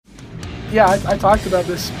Yeah, I talked about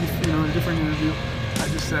this, in a different interview. I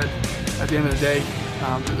just said, at the end of the day,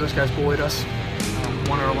 those guys bullied us. We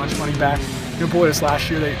wanted our lunch money back. Bullied us last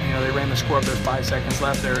year. They ran the score up. There's 5 seconds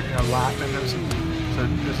left. They're laughing. It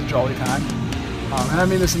was a jolly time. And I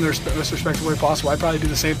mean this in the most respectful way possible. I'd probably do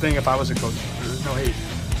the same thing if I was a coach. There's no hate.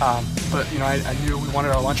 But I knew we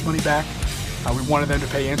wanted our lunch money back. We wanted them to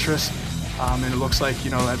pay interest. And it looks like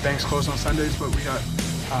that bank's closed on Sundays, but we got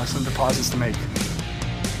some deposits to make.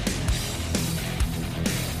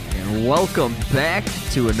 And welcome back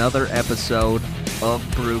to another episode of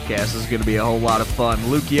Brewcast. This is going to be a whole lot of fun.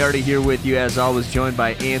 Luke Giardi here with you, as always, joined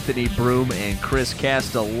by Anthony Broome and Chris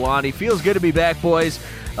Castellani. Feels good to be back, boys.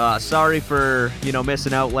 Sorry for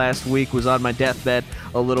missing out last week. Was on my deathbed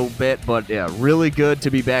a little bit, but yeah, really good to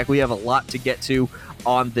be back. We have a lot to get to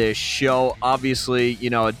on this show. Obviously,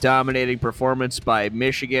 a dominating performance by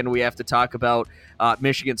Michigan. We have to talk about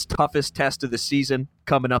Michigan's toughest test of the season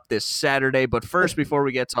coming up this Saturday. But first, before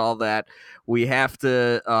we get to all that, we have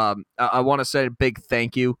to I want to say a big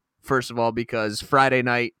thank you, first of all, because Friday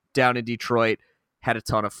night down in Detroit, had a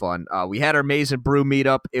ton of fun. We had our Maize and Brew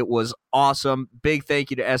meetup. It was awesome. Big thank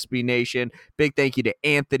you to SB Nation. Big thank you to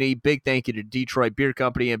Anthony. Big thank you to Detroit Beer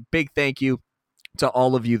Company. And big thank you to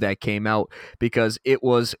all of you that came out, because it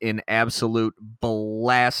was an absolute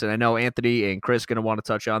blast. And I know Anthony and Chris are going to want to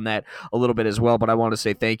touch on that a little bit as well, but I want to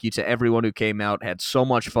say thank you to everyone who came out, had so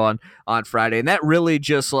much fun on Friday. And that really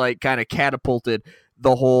just kind of catapulted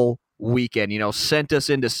the whole weekend, sent us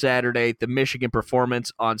into Saturday. The Michigan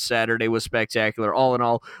performance on Saturday was spectacular. All in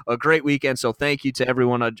all, a great weekend. So thank you to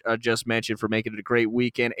everyone I just mentioned for making it a great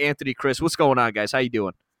weekend. Anthony, Chris, what's going on, guys? How you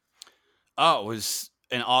doing? Oh, it was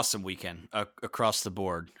an awesome weekend across the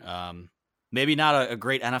board. Maybe not a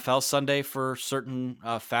great NFL Sunday for certain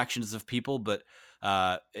factions of people, but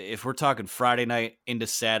if we're talking Friday night into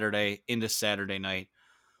Saturday night,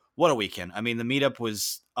 what a weekend. I mean, the meetup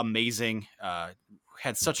was amazing.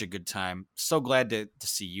 Had such a good time. So glad to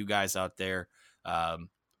see you guys out there.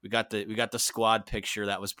 We got the squad picture.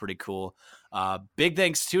 That was pretty cool. Big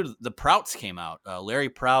thanks to the Prouts came out. Larry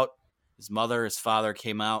Prout, his mother, his father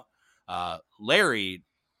came out. Larry,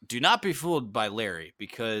 do not be fooled by Larry,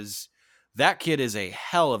 because that kid is a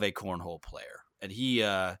hell of a cornhole player, and he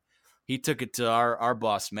took it to our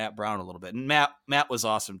boss Matt Brown a little bit, and Matt was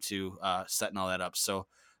awesome too, setting all that up. So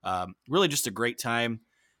really just a great time,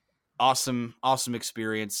 awesome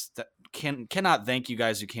experience. That cannot thank you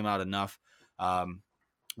guys who came out enough.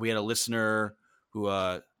 We had a listener who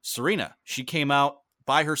Serena, she came out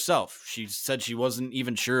by herself. She said she wasn't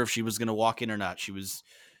even sure if she was going to walk in or not.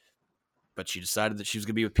 But she decided that she was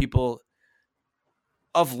going to be with people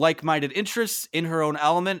of like-minded interests in her own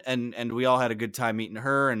element, and we all had a good time meeting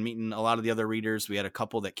her and meeting a lot of the other readers. We had a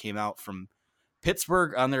couple that came out from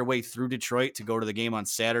Pittsburgh on their way through Detroit to go to the game on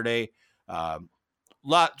Saturday.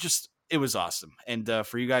 It was awesome. And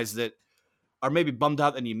for you guys that are maybe bummed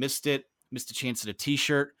out that you missed a chance at a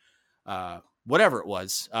t-shirt, whatever it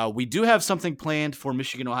was, we do have something planned for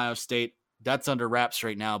Michigan, Ohio State. That's under wraps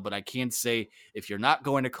right now, but I can say if you're not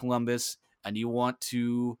going to Columbus and you want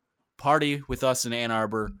to party with us in Ann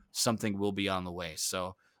Arbor, something will be on the way.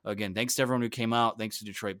 So again, thanks to everyone who came out. Thanks to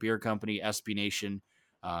Detroit Beer Company, SB Nation.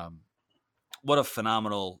 What a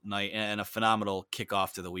phenomenal night and a phenomenal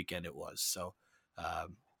kickoff to the weekend it was. So,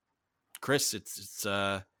 Chris, it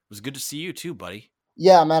was good to see you too, buddy.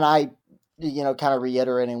 Yeah, man, I kind of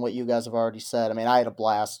reiterating what you guys have already said. I mean, I had a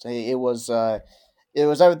blast. It was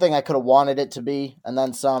everything I could have wanted it to be, and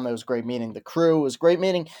then some. It was great meeting the crew. It was great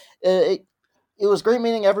meeting. It was great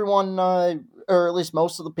meeting everyone, or at least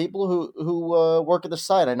most of the people who work at the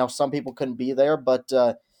site. I know some people couldn't be there, but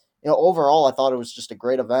overall, I thought it was just a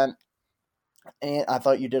great event, and I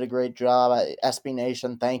thought you did a great job. SB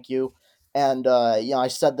Nation, thank you. And I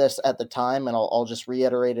said this at the time, and I'll just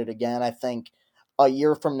reiterate it again. I think a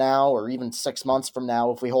year from now, or even 6 months from now,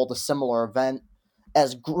 if we hold a similar event,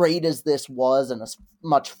 as great as this was and as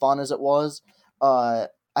much fun as it was, I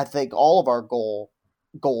think all of our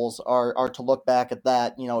goals are to look back at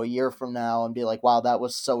that, a year from now and be like, wow, that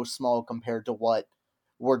was so small compared to what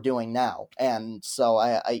we're doing now. And so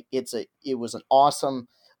it was an awesome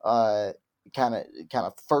kind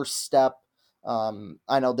of first step.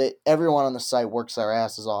 I know that everyone on the site works their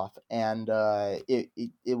asses off, and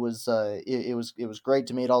it was great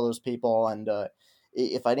to meet all those people. And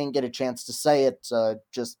if I didn't get a chance to say it,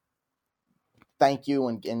 just thank you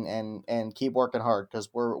and keep working hard, because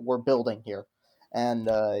we're building here. And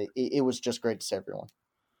it was just great to see everyone.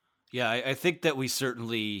 Yeah, I think that we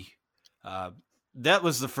certainly that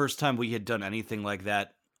was the first time we had done anything like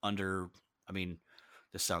that under,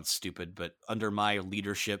 this sounds stupid, but under my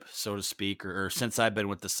leadership, so to speak, or since I've been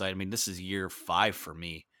with the site, I mean, this is year 5 for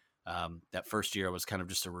me. That first year I was kind of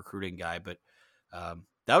just a recruiting guy, but that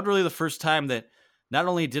was really the first time that not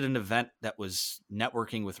only did an event that was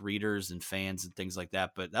networking with readers and fans and things like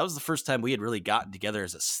that, but that was the first time we had really gotten together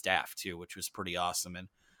as a staff too, which was pretty awesome. And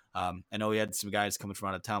I know we had some guys coming from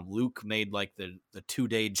out of town. Luke made like the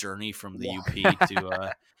 2-day journey from the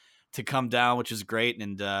UP to come down, which is great.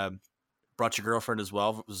 And brought your girlfriend as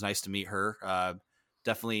well. It was nice to meet her.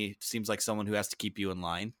 Definitely seems like someone who has to keep you in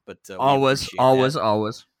line, but always.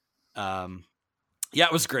 Yeah,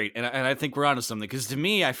 it was great. And I think we're onto something, because to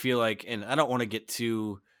me, I feel like, and I don't want to get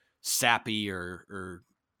too sappy or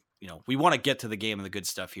we want to get to the game and the good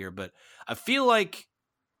stuff here, but I feel like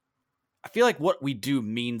what we do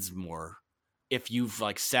means more if you've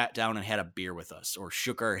like sat down and had a beer with us or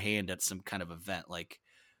shook our hand at some kind of event. Like,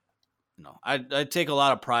 I take a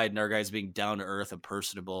lot of pride in our guys being down to earth and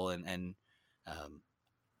personable, and I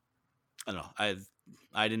don't know.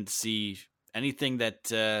 I didn't see anything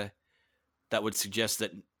that would suggest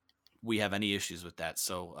that we have any issues with that.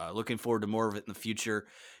 So looking forward to more of it in the future.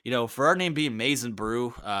 For our name being Maize n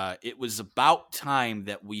Brew, it was about time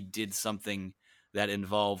that we did something that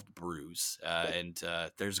involved brews, and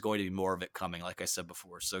there's going to be more of it coming, like I said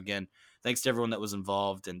before. So again, thanks to everyone that was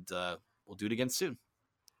involved, and we'll do it again soon.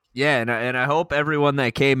 Yeah, and I hope everyone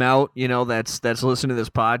that came out, that's listening to this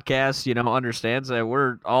podcast, understands that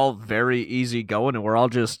we're all very easygoing, and we're all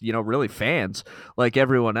just, really fans like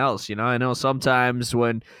everyone else. I know sometimes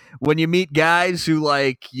when you meet guys who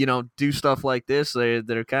do stuff like this,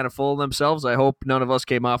 they're kind of full of themselves. I hope none of us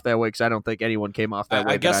came off that way, because I don't think anyone came off that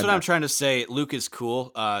way. I guess what I'm trying to say, Luke is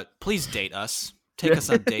cool. Please date us. Take us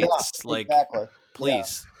on dates. Yeah, exactly.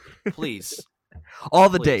 Please. All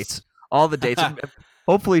the dates.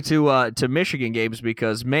 Hopefully to Michigan games,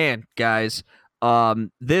 because, man, guys,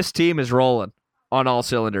 this team is rolling on all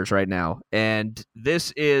cylinders right now. And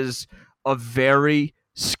this is a very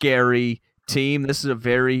scary team. This is a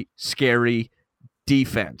very scary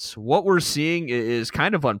defense. What we're seeing is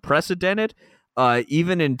kind of unprecedented,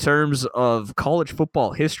 even in terms of college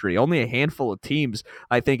football history. Only a handful of teams,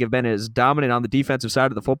 I think, have been as dominant on the defensive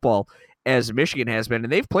side of the football as Michigan has been,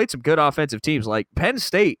 and they've played some good offensive teams. Like Penn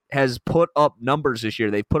State has put up numbers this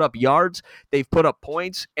year. They've put up yards, they've put up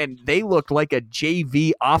points, and they looked like a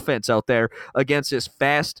JV offense out there against this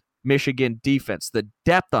fast Michigan defense. The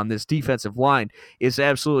depth on this defensive line is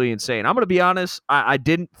absolutely insane. I'm going to be honest, I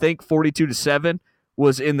didn't think 42-7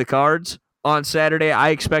 was in the cards on Saturday. I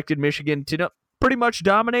expected Michigan to pretty much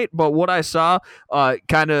dominate, but what I saw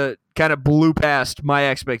kind of blew past my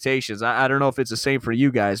expectations. I don't know if it's the same for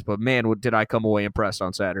you guys, but man, did I come away impressed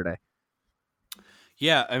on Saturday.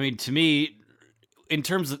 Yeah, I mean, to me, in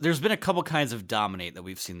terms of, there's been a couple kinds of dominate that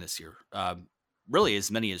we've seen this year. Really as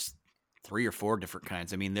many as 3 or 4 different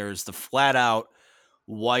kinds. I mean, there's the flat out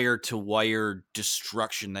wire-to-wire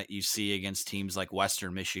destruction that you see against teams like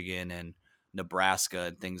Western Michigan and Nebraska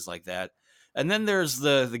and things like that. And then there's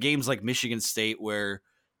the games like Michigan State where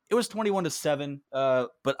it was 21-7,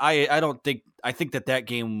 but I think that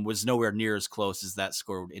game was nowhere near as close as that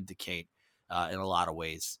score would indicate in a lot of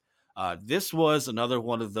ways. This was another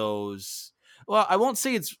one of those. Well, I won't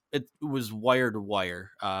say it was wire to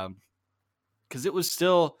wire, because it was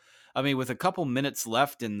still. I mean, with a couple minutes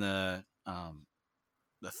left in the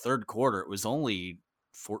third quarter, it was only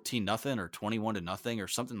 14-0 or 21-0 or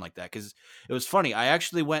something like that. Because it was funny. I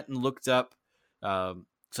actually went and looked up.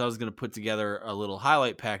 So I was going to put together a little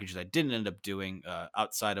highlight package that I didn't end up doing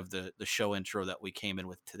outside of the show intro that we came in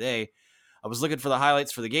with today. I was looking for the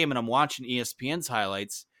highlights for the game, and I'm watching ESPN's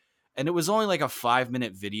highlights, and it was only like a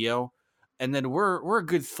 5-minute video. And then we're a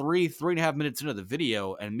good 3.5 minutes into the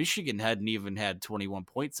video, and Michigan hadn't even had 21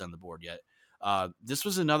 points on the board yet. This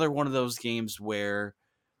was another one of those games where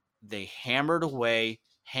they hammered away,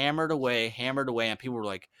 and people were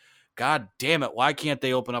like, God damn it, why can't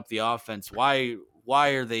they open up the offense? Why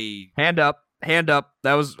are they hand up?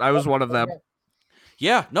 I was one of them.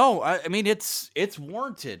 Yeah, no, I mean it's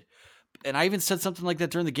warranted. And I even said something like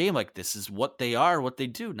that during the game, like, this is what they are, what they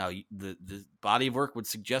do. Now the body of work would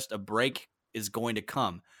suggest a break is going to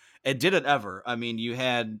come. And did it ever? I mean, you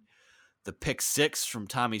had the pick 6 from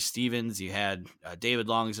Tommy Stevens, you had David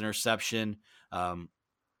Long's interception.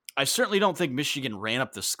 I certainly don't think Michigan ran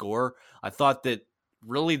up the score. I thought that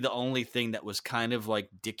really the only thing that was kind of like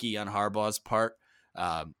dicky on Harbaugh's part,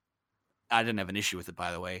 I didn't have an issue with it,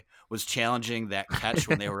 by the way, was challenging that catch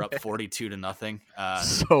when they were up 42-0.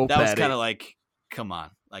 That was kind of like, come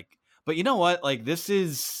on. Like, but you know what? Like,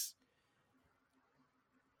 it's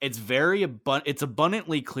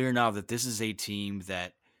abundantly clear now that this is a team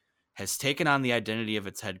that has taken on the identity of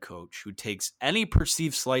its head coach, who takes any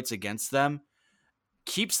perceived slights against them,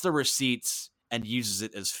 keeps the receipts, and uses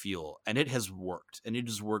it as fuel. And it has worked, and it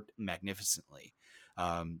has worked magnificently.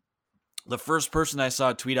 The first person I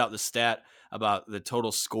saw tweet out the stat about the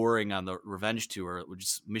total scoring on the revenge tour, which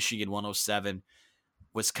is Michigan 107,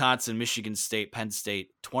 Wisconsin, Michigan State, Penn State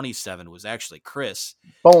 27, was actually Chris.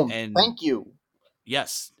 Boom. And thank you.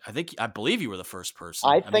 Yes, I believe you were the first person.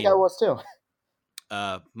 I think I was too.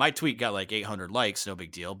 My tweet got like 800 likes, no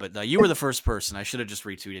big deal. But you were the first person. I should have just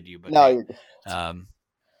retweeted you. But no,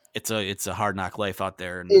 it's a hard knock life out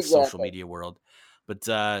there in the social media world. But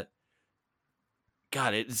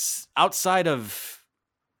God, it's outside of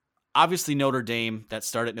obviously Notre Dame, that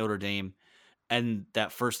start at Notre Dame, and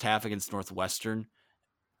that first half against Northwestern.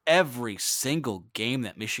 Every single game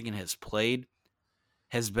that Michigan has played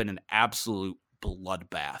has been an absolute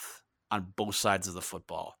bloodbath on both sides of the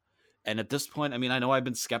football. And at this point, I mean, I know I've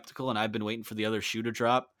been skeptical and I've been waiting for the other shoe to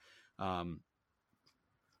drop.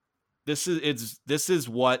 This is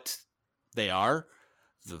what they are.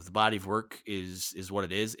 The body of work is what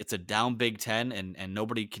it is. It's a down Big Ten, and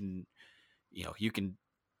nobody can, you can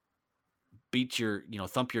beat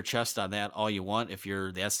thump your chest on that all you want if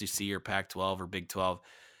you're the SEC or Pac-12 or Big 12.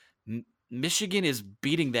 Michigan is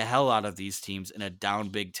beating the hell out of these teams in a down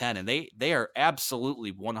Big Ten, and they are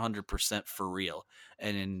absolutely 100% for real.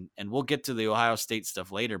 And we'll get to the Ohio State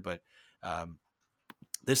stuff later, but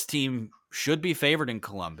this team should be favored in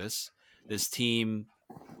Columbus. This team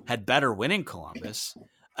had better win in Columbus,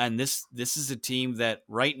 and this is a team that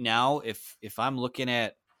right now, if I'm looking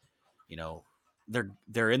at,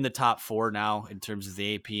 they're in the top 4 now in terms of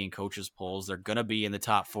the AP and coaches polls. They're going to be in the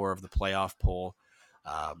top 4 of the playoff poll.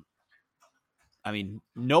 I mean,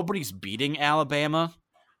 nobody's beating Alabama,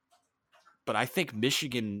 but I think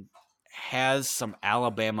Michigan has some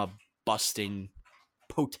Alabama busting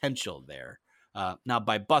potential there. Now,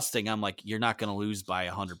 by busting, I'm like, you're not going to lose by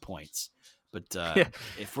 100 points. But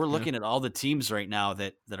if we're looking at all the teams right now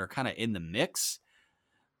that are kind of in the mix,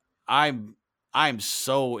 I'm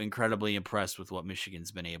so incredibly impressed with what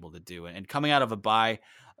Michigan's been able to do. And coming out of a bye,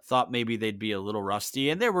 thought maybe they'd be a little rusty,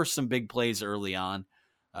 and there were some big plays early on.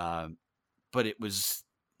 But it was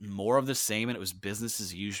more of the same, and it was business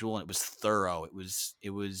as usual, and it was thorough. It was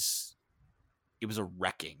a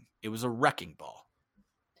wrecking. It was a wrecking ball.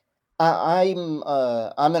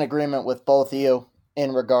 I'm in agreement with both of you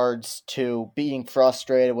in regards to being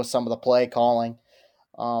frustrated with some of the play calling.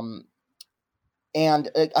 And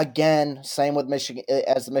again, same with Michigan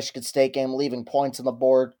as the Michigan State game, leaving points on the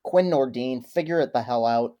board. Quinn Nordin, figure it the hell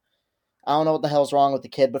out. I don't know what the hell's wrong with the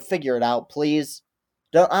kid, but figure it out, please.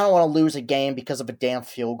 I don't want to lose a game because of a damn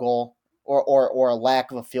field goal or a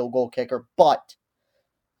lack of a field goal kicker. But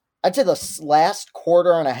I'd say the last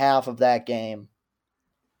quarter and a half of that game,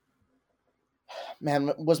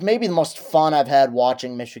 man, was maybe the most fun I've had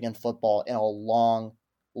watching Michigan football in a long,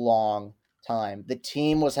 long time. The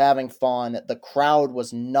team was having fun. The crowd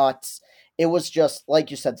was nuts. It was just,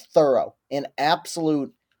 like you said, thorough. An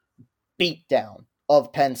absolute beatdown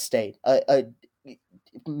of Penn State.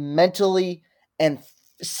 Mentally and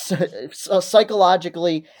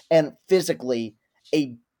psychologically and physically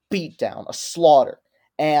a beatdown, a slaughter.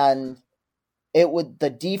 And it would,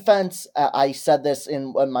 the defense, I said this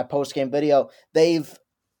in my post-game video, they've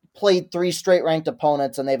played 3 straight ranked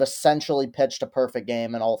opponents and they've essentially pitched a perfect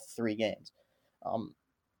game in all 3 games.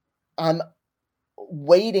 I'm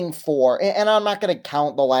waiting for, and I'm not going to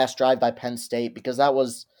count the last drive by Penn State because it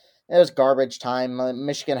was garbage time.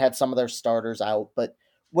 Michigan had some of their starters out, but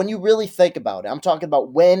when you really think about it, I'm talking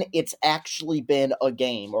about when it's actually been a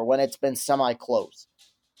game or when it's been semi-close.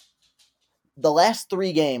 The last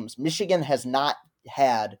 3 games, Michigan has not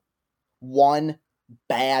had one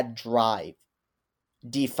bad drive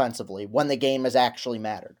defensively when the game has actually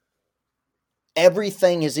mattered.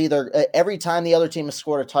 Everything is either, every time the other team has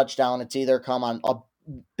scored a touchdown, it's either come on a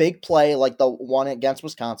big play like the one against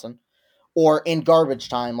Wisconsin or in garbage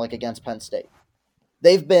time like against Penn State.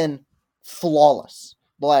 They've been flawless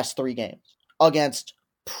the last 3 games against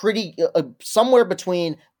pretty, somewhere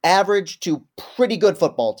between average to pretty good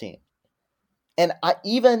football team. And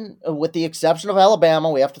even with the exception of Alabama,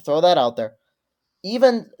 we have to throw that out there,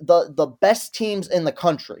 even the best teams in the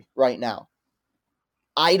country right now,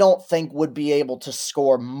 I don't think would be able to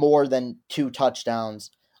score more than 2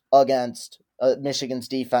 touchdowns against Michigan's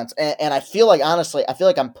defense. And I feel like, honestly,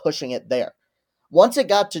 I'm pushing it there. Once it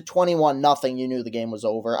got to 21-0, you knew the game was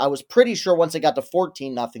over. I was pretty sure once it got to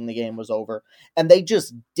 14-0, the game was over. And they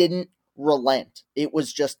just didn't relent. It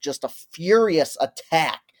was just a furious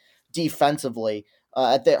attack defensively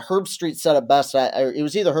At the Herb Street said it best. It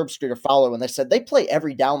was either Herb Street or Fowler when they said they play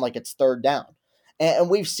every down like it's third down. And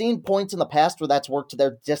we've seen points in the past where that's worked to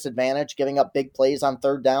their disadvantage, giving up big plays on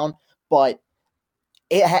third down, but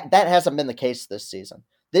that hasn't been the case this season.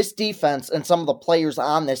 This defense and some of the players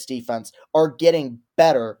on this defense are getting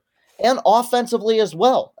better, and offensively as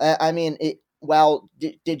well. I mean,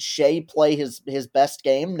 did Shea play his best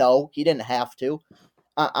game? No, he didn't have to.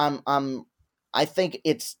 I think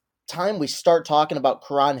it's time we start talking about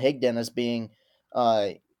Karan Higdon as being,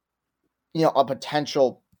 a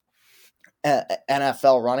potential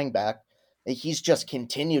NFL running back. He's just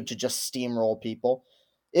continued to just steamroll people.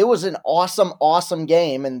 It was an awesome, awesome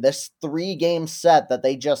game, and this 3-game set that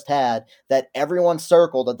they just had that everyone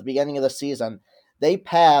circled at the beginning of the season, they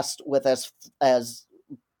passed with as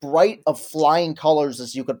bright of flying colors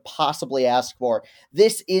as you could possibly ask for.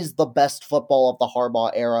 This is the best football of the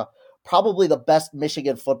Harbaugh era, probably the best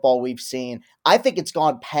Michigan football we've seen. I think it's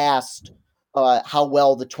gone past how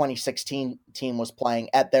well the 2016 team was playing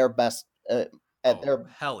at their best.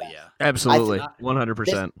 Hell yeah, absolutely,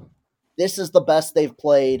 100%. This is the best they've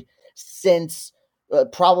played since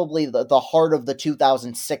probably the heart of the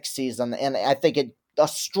 2006 season, and I think a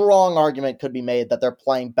strong argument could be made that they're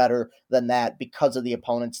playing better than that because of the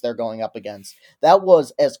opponents they're going up against. That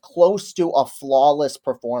was as close to a flawless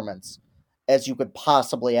performance as you could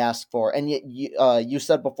possibly ask for. And you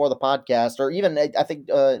said before the podcast, or even I think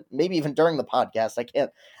maybe even during the podcast, I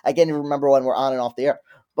can't even remember when we're on and off the air,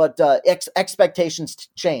 but expectations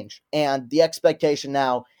change, and the expectation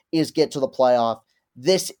now is get to the playoff.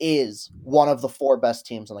 This is one of the 4 best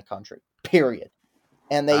teams in the country, period.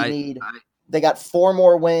 And they got 4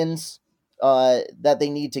 more wins that they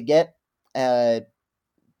need to get. And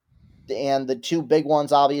the 2 big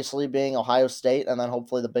ones obviously being Ohio State and then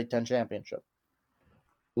hopefully the Big Ten championship.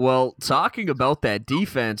 Well, talking about that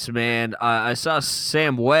defense, man, I saw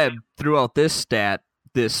Sam Webb threw out this stat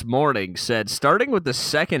this morning, said starting with the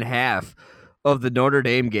second half of the Notre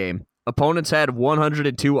Dame game, opponents had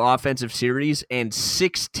 102 offensive series and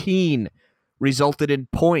 16 resulted in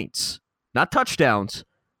points, not touchdowns,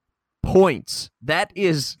 points. That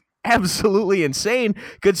is absolutely insane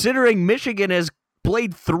considering Michigan has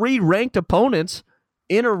played 3 ranked opponents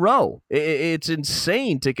in a row. It's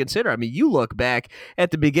insane to consider. I mean, you look back at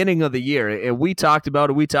the beginning of the year, and we talked about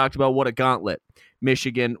it. We talked about what a gauntlet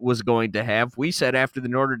Michigan was going to have. We said after the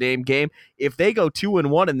Notre Dame game, if they go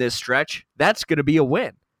 2-1 in this stretch, that's going to be a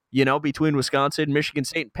win. Between Wisconsin, Michigan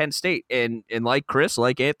State, and Penn State. And like Chris,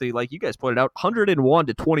 like Anthony, like you guys pointed out,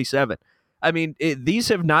 101-27. I mean, these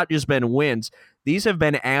have not just been wins. These have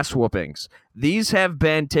been ass whoopings. These have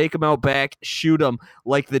been take them out back, shoot them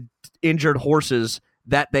like the injured horses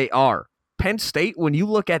that they are. Penn State, when you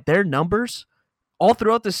look at their numbers, all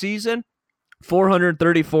throughout the season,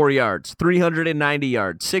 434 yards, 390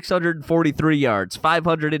 yards, 643 yards,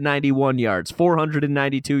 591 yards,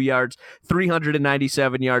 492 yards,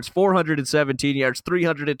 397 yards, 417 yards,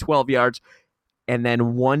 312 yards, and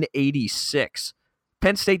then 186.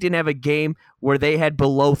 Penn State didn't have a game where they had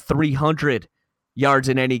below 300 yards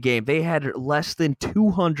in any game. They had less than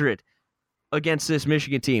 200 against this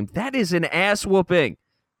Michigan team. That is an ass whooping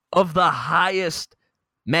of the highest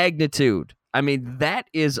magnitude. I mean, that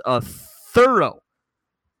is a thorough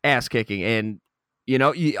ass kicking, and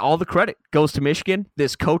all the credit goes to Michigan,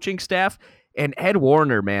 this coaching staff, and Ed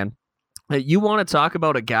Warner, man. You want to talk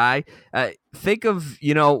about a guy, think of,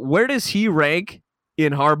 where does he rank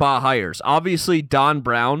in Harbaugh hires? Obviously, Don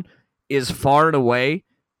Brown is far and away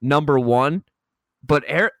number 1, but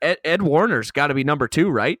Ed Warner's got to be number 2,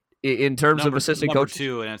 right? In terms of assistant coach.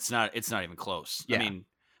 Number 2, and it's not even close. Yeah. I mean,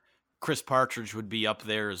 Chris Partridge would be up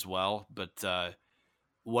there as well, but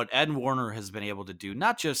what Ed Warner has been able to do,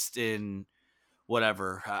 not just in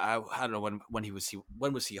whatever, I don't know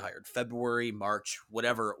when was he hired? February, March,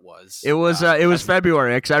 whatever it was. It was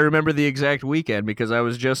February, because I remember the exact weekend because I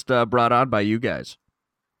was just brought on by you guys.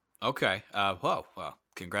 Okay. Well,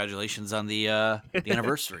 congratulations on the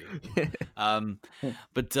anniversary.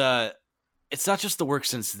 But it's not just the work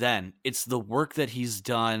since then; it's the work that he's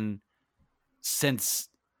done since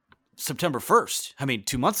September 1st. I mean,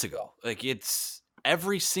 2 months ago. Like, it's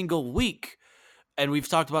every single week. And we've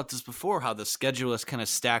talked about this before, how the schedule is kind of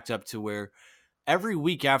stacked up to where every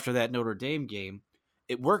week after that Notre Dame game,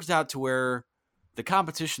 it worked out to where the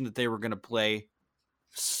competition that they were going to play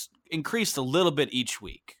increased a little bit each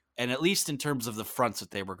week. And at least in terms of the fronts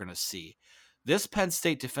that they were going to see. This Penn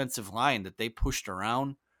State defensive line that they pushed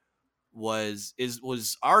around was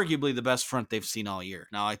arguably the best front they've seen all year.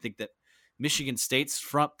 Now, I think that Michigan State's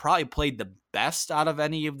front probably played the best out of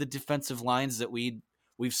any of the defensive lines that we've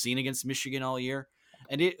seen against Michigan all year.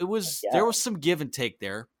 And it was there was some give and take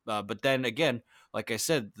there, but then again, like I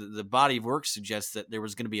said, the body of work suggests that there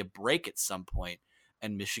was going to be a break at some point,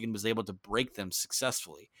 and Michigan was able to break them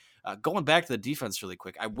successfully. Going back to the defense really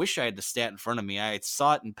quick, I wish I had the stat in front of me. I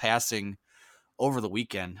saw it in passing over the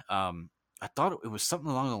weekend. I thought it was something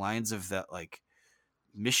along the lines of that, like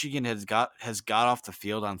Michigan has gotten off the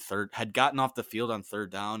field on third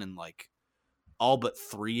down in like all but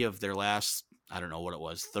 3 of their last, I don't know what it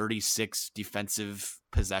was, 36 defensive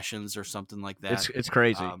possessions or something like that. It's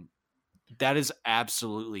crazy. That is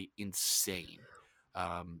absolutely insane.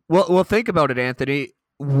 Well, think about it, Anthony.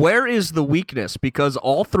 Where is the weakness? Because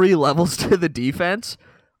all 3 levels to the defense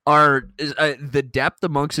are the depth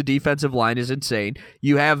amongst the defensive line is insane.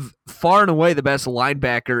 You have far and away the best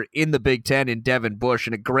linebacker in the Big Ten in Devin Bush,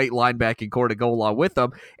 and a great linebacking core to go along with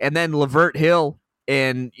them. And then Lavert Hill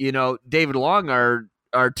and David Long are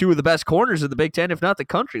 2 of the best corners in the Big Ten, if not the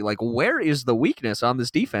country. Like, where is the weakness on this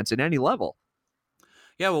defense at any level?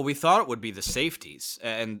 Yeah, well, we thought it would be the safeties,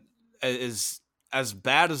 and as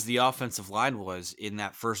bad as the offensive line was in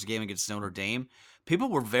that first game against Notre Dame, people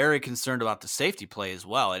were very concerned about the safety play as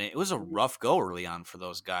well, and it was a rough go early on for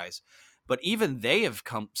those guys. But even they have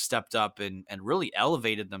stepped up and really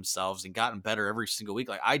elevated themselves and gotten better every single week.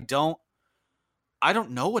 Like I don't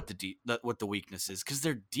know what the weakness is, because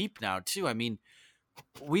they're deep now too. I mean,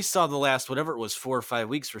 we saw the last, whatever it was, 4 or 5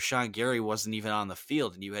 weeks, Rashawn Gary wasn't even on the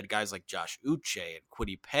field, and you had guys like Josh Uche and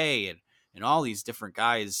Kwity Paye and all these different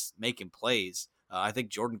guys making plays. I think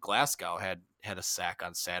Jordan Glasgow had a sack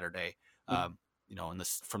on Saturday.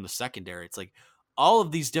 From the secondary. It's like all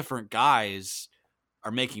of these different guys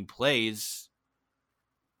are making plays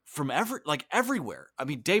from everywhere. I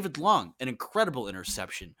mean, David Long, an incredible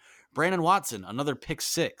interception. Brandon Watson, another pick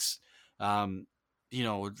 6. We're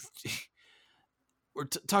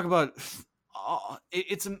talking about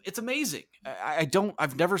it's amazing.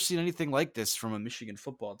 I've never seen anything like this from a Michigan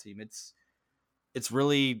football team. It's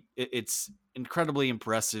really incredibly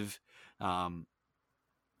impressive. And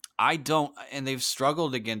they've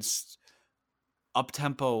struggled against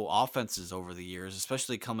up-tempo offenses over the years,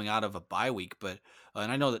 especially coming out of a bye week.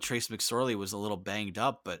 And I know that Trace McSorley was a little banged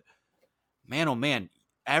up, but man, oh man,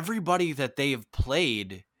 everybody that they have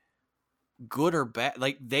played, good or bad,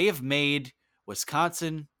 like they have made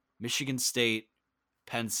Wisconsin, Michigan State,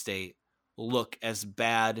 Penn State look as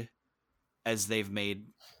bad as they've made,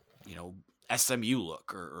 SMU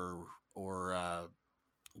look or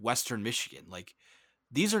Western Michigan. Like,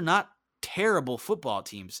 these are not terrible football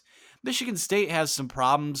teams. Michigan State has some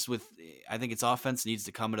problems with, I think its offense needs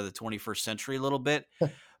to come into the 21st century a little bit.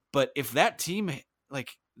 But if that team,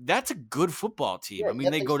 like, that's a good football team. I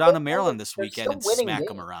mean, they go down to Maryland this weekend and smack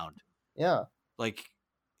them around. Yeah. Like,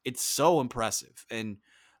 it's so impressive. And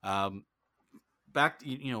back,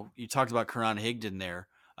 you talked about Karan Higdon there.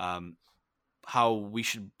 How we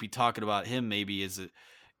should be talking about him maybe is,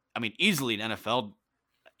 easily an NFL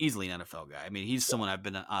guy. I mean, he's someone I've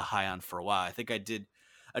been high on for a while. I think I did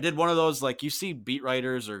one of those, like, you see beat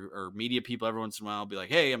writers or media people every once in a while be like,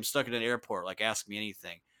 hey, I'm stuck at an airport, like, ask me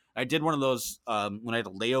anything. I did one of those when I had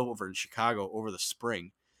a layover in Chicago over the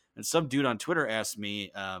spring, and some dude on Twitter asked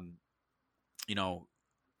me,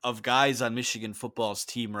 of guys on Michigan football's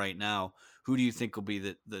team right now, who do you think will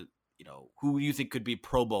be who do you think could be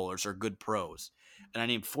Pro Bowlers or good pros? And I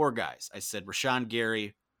named 4 guys. I said Rashawn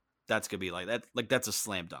Gary, that's gonna be like that. Like, that's a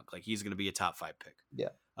slam dunk. Like, he's gonna be a top 5 pick.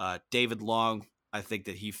 Yeah. David Long, I think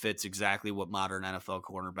that he fits exactly what modern NFL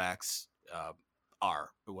cornerbacks are,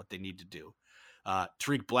 or what they need to do.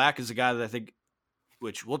 Tariq Black is a guy that I think,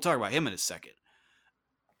 which we'll talk about him in a second.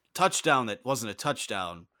 Touchdown that wasn't a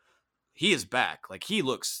touchdown. He is back. Like, he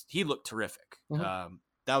looked terrific. Mm-hmm.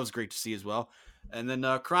 That was great to see as well. And then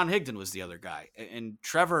Karan Higdon was the other guy. And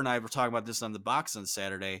Trevor and I were talking about this on the box on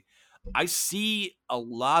Saturday. I see a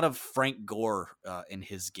lot of Frank Gore in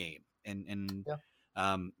his game. And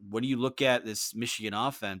when you look at this Michigan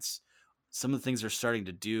offense, some of the things they're starting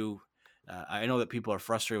to do, I know that people are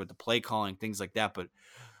frustrated with the play calling, things like that, but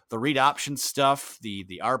the read option stuff,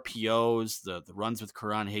 the RPOs, the runs with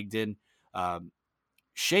Karan Higdon,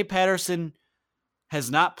 Shea Patterson has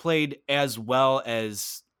not played as well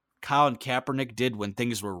as Colin Kaepernick did when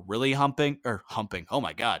things were really humping. Oh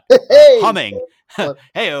my God. Humming.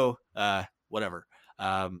 Hey-oh. Whatever.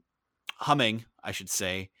 Humming, I should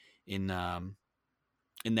say, in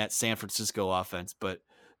that San Francisco offense, but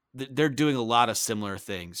they're doing a lot of similar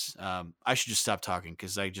things. I should just stop talking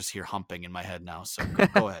because I just hear humping in my head now. So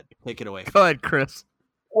go ahead. Take it away. Go ahead, Chris.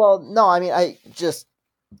 Well, no, I just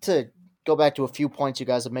to go back to a few points you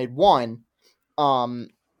guys have made. One,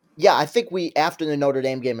 yeah, I think after the Notre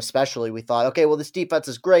Dame game especially, we thought, okay, well, this defense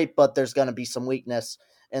is great, but there's going to be some weakness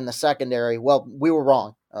in the secondary. Well, we were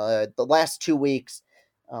wrong. The last 2 weeks,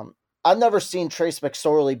 um, I've never seen Trace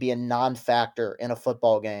McSorley be a non-factor in a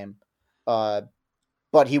football game, uh,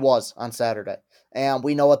 but he was on Saturday. And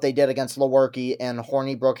we know what they did against Lewerke and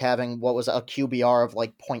Hornibrook having what was a QBR of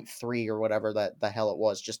like 0.3 or whatever that the hell it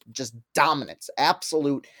was. Just dominance,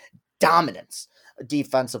 absolute dominance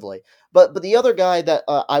defensively. But the other guy that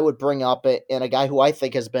I would bring up, and a guy who I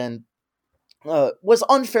think has been was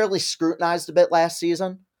unfairly scrutinized a bit last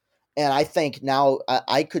season, and I think now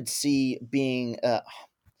I could see being a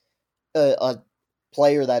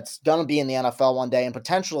player that's going to be in the NFL one day and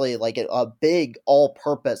potentially like a big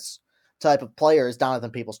all-purpose type of player is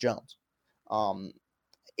Donovan Peoples-Jones.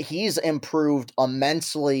 He's improved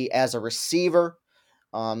immensely as a receiver.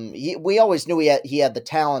 We always knew he had the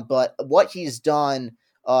talent, but what he's done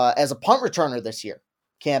as a punt returner this year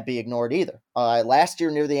can't be ignored either. Last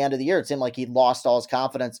year, near the end of the year, it seemed like he lost all his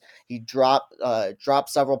confidence. He dropped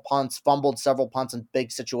several punts, fumbled several punts in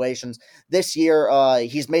big situations. This year,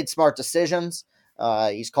 he's made smart decisions.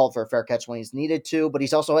 He's called for a fair catch when he's needed to, but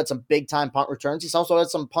he's also had some big-time punt returns. He's also had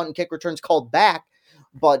some punt and kick returns called back,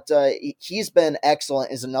 but he's been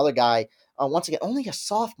excellent as another guy. Once again, only a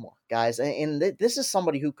sophomore, guys, and this is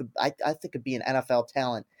somebody who I think could be an NFL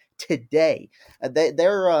talent today.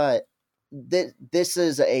 This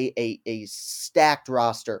is a stacked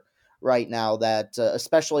roster right now that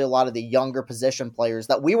especially a lot of the younger position players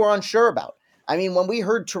that we were unsure about. I mean, when we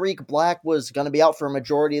heard Tariq Black was going to be out for a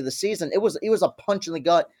majority of the season, it was a punch in the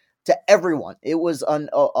gut to everyone. It was an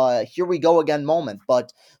here we go again moment.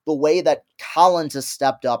 But the way that Collins has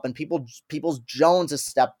stepped up and Peoples-Jones has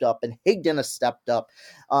stepped up and Higdon has stepped up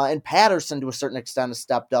and Patterson to a certain extent has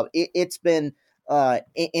stepped up, it's been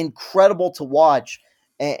incredible to watch.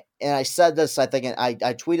 And I said this, I think, and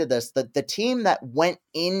I tweeted this, that the team that went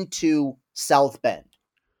into South Bend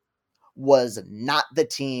was not the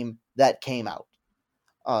team that came out.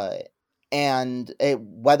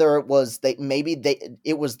 Whether it was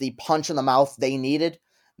it was the punch in the mouth they needed,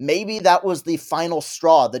 maybe that was the final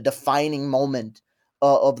straw, the defining moment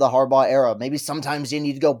of the Harbaugh era. Maybe sometimes you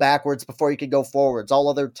need to go backwards before you could go forwards, all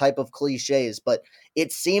other type of cliches, but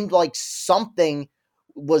it seemed like something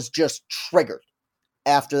was just triggered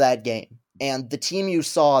after that game. And the team you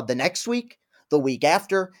saw the next week, the week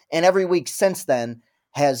after, and every week since then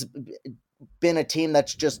has been a team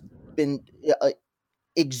that's just been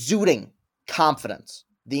exuding confidence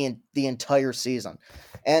the entire season.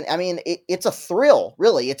 And I mean, it's a thrill,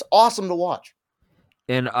 really. It's awesome to watch.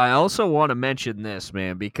 And I also want to mention this,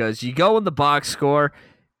 man, because you go in the box score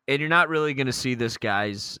and you're not really going to see this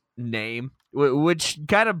guy's name, which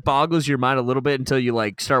kind of boggles your mind a little bit until you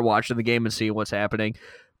like start watching the game and see what's happening.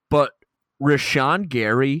 But Rashawn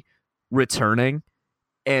Gary returning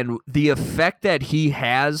and the effect that he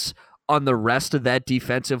has on the rest of that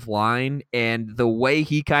defensive line and the way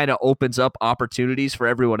he kind of opens up opportunities for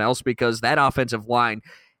everyone else, because that offensive line,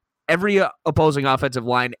 every opposing offensive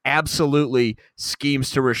line absolutely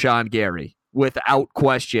schemes to Rashawn Gary without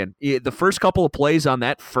question. The first couple of plays on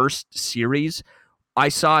that first series, I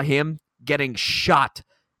saw him getting shot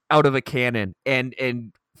out of a cannon and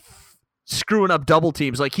screwing up double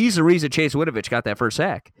teams. Like, he's the reason Chase Winovich got that first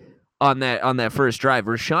sack on that first drive.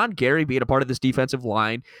 Rashawn Gary being a part of this defensive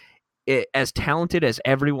line, as talented as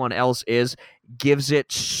everyone else is, gives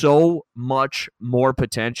it so much more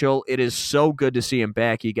potential. It is so good to see him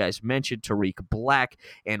back. You guys mentioned Tariq Black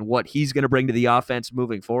and what he's going to bring to the offense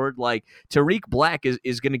moving forward. Like, Tariq Black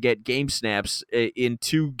is going to get game snaps in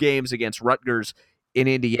 2 games against Rutgers in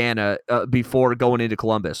Indiana before going into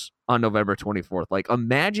Columbus on November 24th. Like,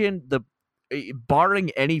 imagine barring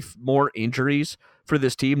any more injuries for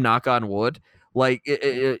this team, knock on wood. Like,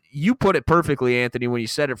 you put it perfectly, Anthony, when you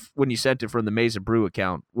sent it from the Mason Brew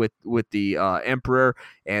account with the Emperor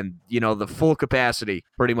and, you know, the full capacity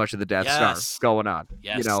pretty much of the Death Star going on.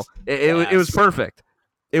 Yes. You know, it was perfect.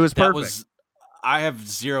 It was perfect. I have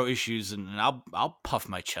zero issues, and I'll puff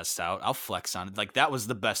my chest out. I'll flex on it. Like, that was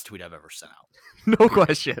the best tweet I've ever sent out. No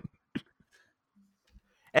question.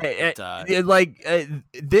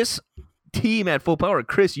 This team at full power,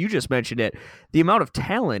 Chris, you just mentioned it, the amount of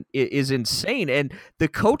talent is insane. And the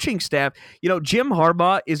coaching staff, you know, Jim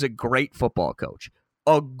Harbaugh is a great football coach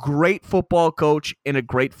and a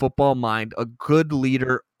great football mind, a good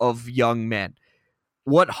leader of young men.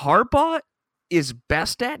 What Harbaugh is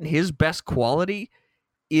best at and his best quality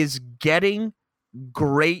is getting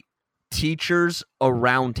great teachers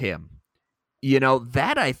around him. You know,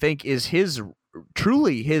 that I think is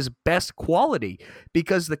truly his best quality,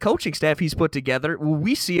 because the coaching staff he's put together,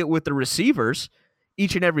 we see it with the receivers.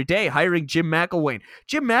 each and every day, hiring Jim McElwain.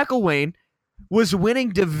 Jim McElwain was winning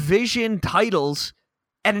division titles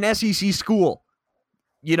at an SEC school,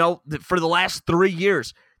 for the last 3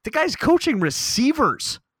 years. The guy's coaching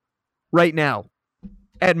receivers right now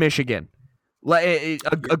at Michigan. A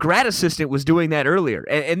grad assistant was doing that earlier.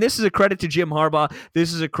 And this is a credit to Jim Harbaugh.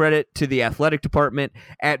 This is a credit to the athletic department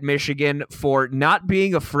at Michigan for not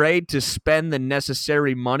being afraid to spend the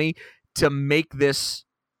necessary money to make this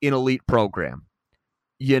an elite program.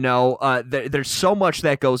 There's so much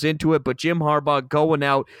that goes into it, but Jim Harbaugh going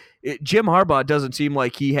out, Jim Harbaugh doesn't seem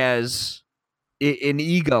like he has an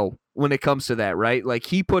ego when it comes to that, right? Like,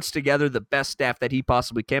 he puts together the best staff that he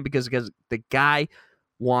possibly can because the guy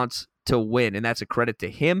wants to win, and that's a credit to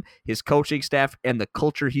him, his coaching staff, and the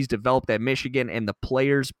culture he's developed at Michigan and the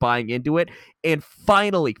players buying into it. And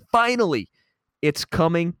finally, it's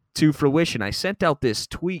coming to fruition. I sent out this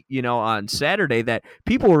tweet, on Saturday that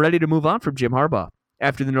people were ready to move on from Jim Harbaugh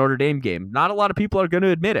after the Notre Dame game. Not a lot of people are going to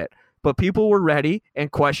admit it, but people were ready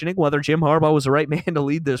and questioning whether Jim Harbaugh was the right man to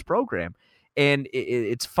lead this program. And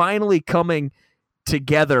it's finally coming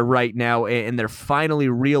together right now, and they're finally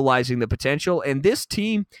realizing the potential. And this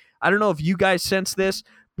team, I don't know if you guys sense this,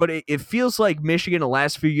 but it feels like Michigan the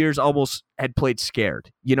last few years almost had played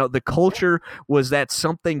scared. The culture was that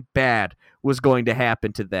something bad was going to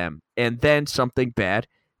happen to them, and then something bad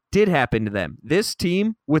did happen to them. This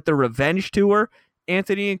team with the revenge tour,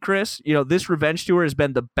 Anthony and Chris, this revenge tour has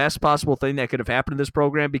been the best possible thing that could have happened to this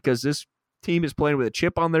program because this team is playing with a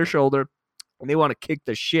chip on their shoulder, and they want to kick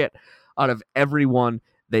the shit out of everyone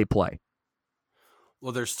they play.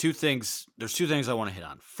 Well, there's two things I want to hit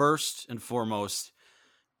on. First and foremost,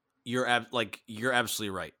 you're absolutely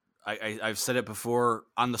right. I've said it before.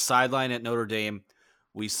 On the sideline at Notre Dame,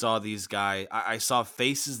 we saw these guys. I saw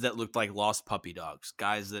faces that looked like lost puppy dogs,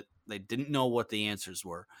 guys that they didn't know what the answers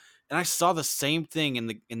were. And I saw the same thing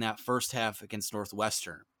in that first half against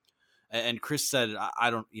Northwestern. And Chris said, I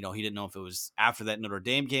don't, he didn't know if it was after that Notre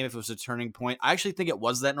Dame game, if it was a turning point. I actually think it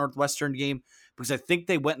was that Northwestern game because I think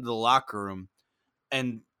they went into the locker room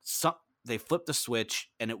and they flipped the switch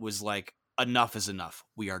and it was like, enough is enough.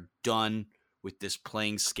 We are done with this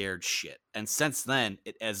playing scared shit. And since then,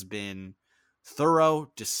 it has been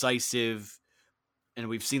thorough, decisive, and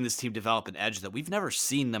we've seen this team develop an edge that we've never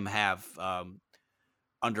seen them have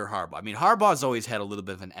under Harbaugh. I mean, Harbaugh's always had a little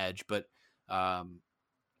bit of an edge, but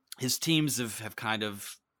his teams have kind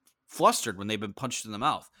of flustered when they've been punched in the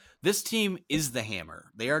mouth. This team is the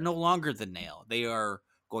hammer. They are no longer the nail. They are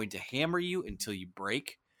going to hammer you until you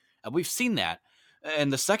break. And we've seen that.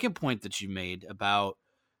 And the second point that you made about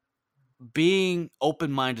being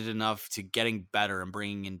open-minded enough to getting better and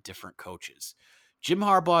bringing in different coaches. Jim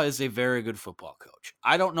Harbaugh is a very good football coach.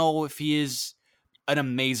 I don't know if he is an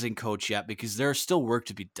amazing coach yet because there's still work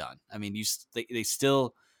to be done. I mean, there's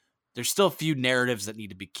still a few narratives that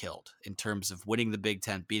need to be killed in terms of winning the Big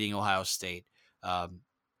Ten, beating Ohio State,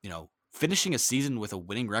 finishing a season with a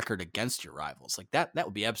winning record against your rivals. Like that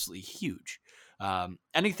would be absolutely huge.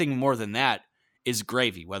 Anything more than that is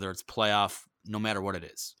gravy, whether it's playoff, no matter what it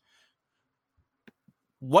is.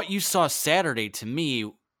 What you saw Saturday to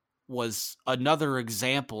me was another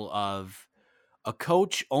example of a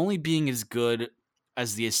coach only being as good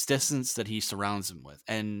as the assistants that he surrounds him with.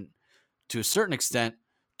 And to a certain extent,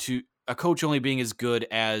 to a coach only being as good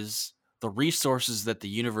as the resources that the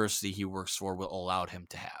university he works for will allow him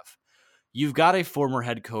to have. You've got a former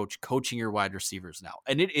head coach coaching your wide receivers now.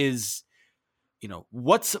 And it is,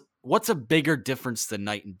 what's a bigger difference than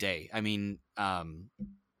night and day? I mean,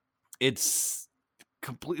 it's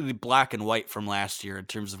completely black and white from last year in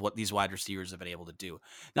terms of what these wide receivers have been able to do.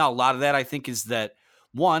 Now, a lot of that I think is that,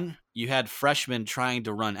 one, you had freshmen trying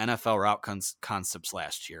to run NFL route concepts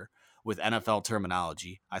last year with NFL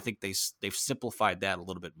terminology. I think they've simplified that a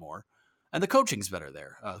little bit more. And the coaching's better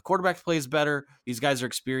there. The quarterback play is better. These guys are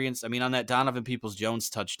experienced. I mean, on that Donovan Peoples-Jones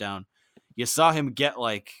touchdown, you saw him get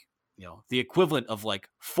the equivalent of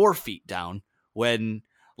 4 feet down when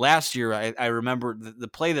last year I remember the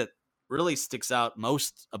play that really sticks out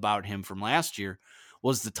most about him from last year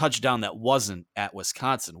was the touchdown that wasn't at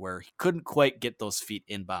Wisconsin where he couldn't quite get those feet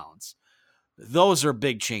in bounds. Those are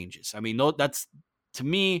big changes. I mean, that's, to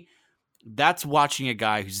me, that's watching a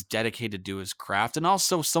guy who's dedicated to do his craft and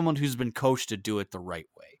also someone who's been coached to do it the right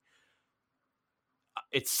way.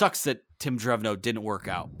 It sucks that Tim Drevno didn't work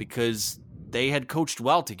out because they had coached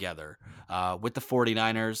well together with the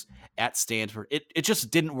 49ers at Stanford. It just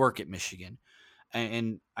didn't work at Michigan.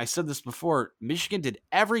 And I said this before, Michigan did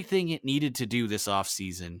everything it needed to do this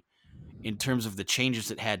offseason in terms of the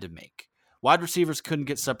changes it had to make. Wide receivers couldn't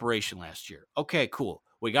get separation last year. Okay, cool.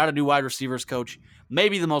 We got a new wide receivers coach,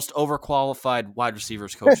 maybe the most overqualified wide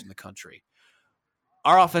receivers coach in the country.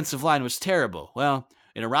 Our offensive line was terrible. Well,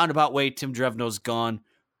 in a roundabout way, Tim Drevno's gone.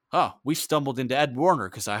 Oh, we stumbled into Ed Warner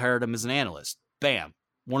because I hired him as an analyst. Bam.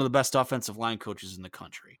 One of the best offensive line coaches in the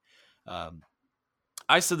country.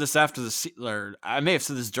 I said this after or I may have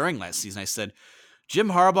said this during last season. I said, Jim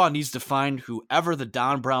Harbaugh needs to find whoever the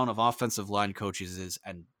Don Brown of offensive line coaches is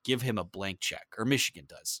and give him a blank check, or Michigan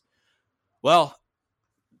does. Well,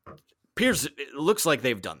 it looks like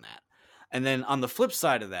they've done that. And then on the flip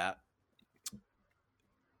side of that,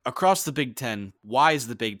 across the Big Ten, why is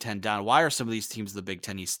the Big Ten down? Why are some of these teams in the Big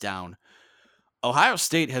Ten East down? Ohio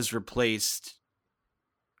State has replaced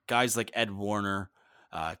guys like Ed Warner,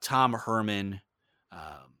 Tom Herman,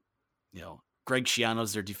 Greg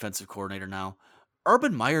Schiano's their defensive coordinator now.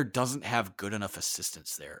 Urban Meyer doesn't have good enough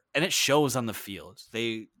assistants there, and it shows on the field.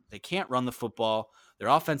 They can't run the football. Their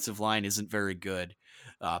offensive line isn't very good.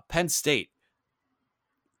 Penn State,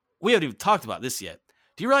 we haven't even talked about this yet.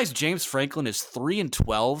 Do you realize James Franklin is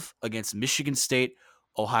 3-12 against Michigan State,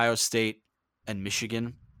 Ohio State, and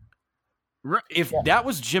Michigan? If that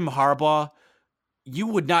was Jim Harbaugh, you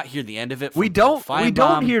would not hear the end of it. We don't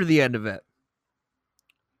hear the end of it.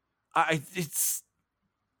 I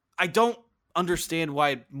don't understand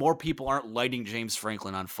why more people aren't lighting James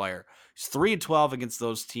Franklin on fire. He's 3-12 against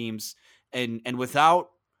those teams, and without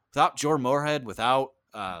Jordan Moorhead, without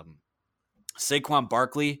Saquon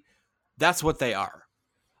Barkley, that's what they are.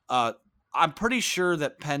 I'm pretty sure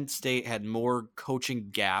that Penn State had more coaching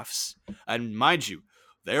gaffes, and mind you,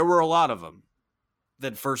 there were a lot of them,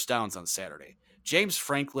 than first downs on Saturday. James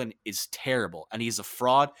Franklin is terrible, and he's a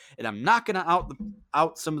fraud, and I'm not going to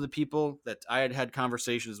out some of the people that I had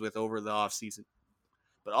conversations with over the offseason.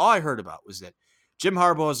 But all I heard about was that Jim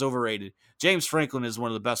Harbaugh is overrated. James Franklin is one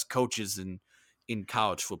of the best coaches in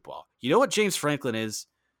college football. You know what James Franklin is?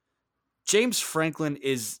 James Franklin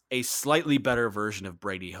is a slightly better version of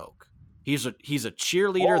Brady Hoke. He's a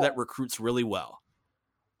cheerleader that recruits really well.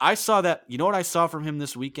 I saw that. You know what I saw from him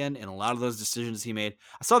this weekend and a lot of those decisions he made?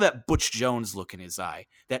 I saw that Butch Jones look in his eye.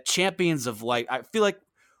 That champions of life. I feel like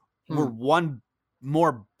we're one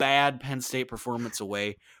more bad Penn State performance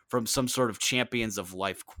away from some sort of champions of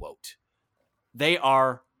life quote.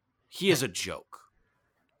 He is a joke.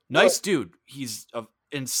 Nice dude. He's an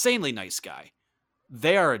insanely nice guy.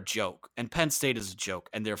 They are a joke, and Penn State is a joke,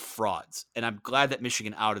 and they're frauds. And I'm glad that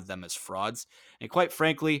Michigan outed them as frauds. And quite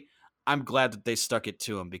frankly, I'm glad that they stuck it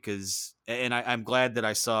to him because, and I'm glad that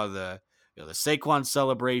I saw the Saquon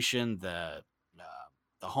celebration, the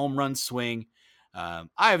home run swing. I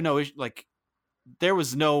have no issue.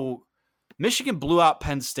 Michigan blew out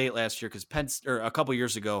Penn State last year a couple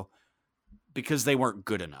years ago because they weren't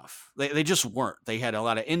good enough. They just weren't. They had a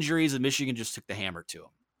lot of injuries, and Michigan just took the hammer to them.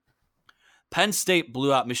 Penn State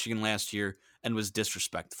blew out Michigan last year and was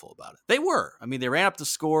disrespectful about it. They were. I mean, they ran up the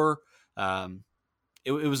score.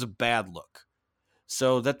 It was a bad look.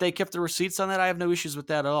 So that they kept the receipts on that, I have no issues with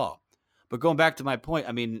that at all. But going back to my point,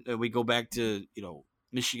 I mean, we go back to,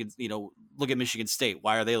 Michigan, look at Michigan State.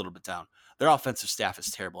 Why are they a little bit down? Their offensive staff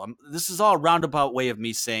is terrible. This is all a roundabout way of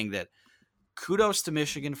me saying that kudos to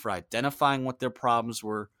Michigan for identifying what their problems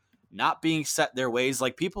were, not being set their ways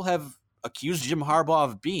like people have accused Jim Harbaugh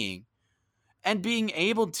of being, and being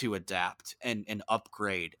able to adapt and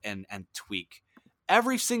upgrade and tweak.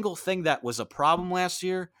 Every single thing that was a problem last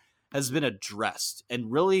year has been addressed.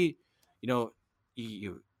 And really,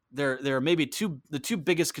 there are maybe the two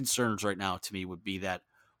biggest concerns right now to me would be that,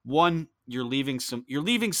 one, you're leaving some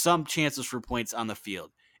chances for points on the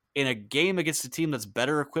field. In a game against a team that's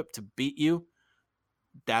better equipped to beat you,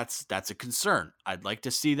 that's a concern. I'd like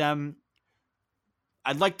to see them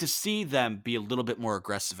be a little bit more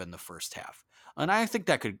aggressive in the first half. And I think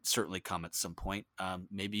that could certainly come at some point,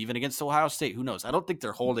 maybe even against Ohio State. Who knows? I don't think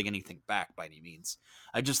they're holding anything back by any means.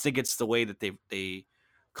 I just think it's the way that they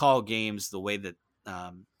call games, the way that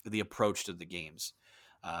the approach to the games.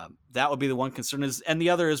 That would be the one concern. And the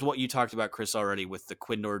other is what you talked about, Chris, already with the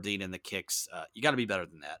Quinn Nordine and the kicks. You got to be better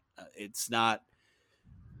than that. It's not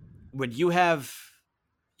when you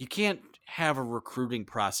can't have a recruiting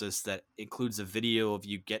process that includes a video of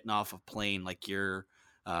you getting off a plane like you're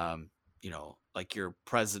like you're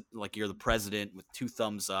the president with two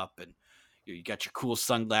thumbs up and you got your cool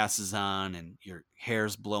sunglasses on and your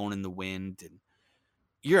hair's blowing in the wind and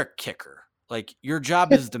you're a kicker. Like, your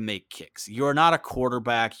job is to make kicks. You're not a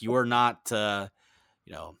quarterback. You are not, guys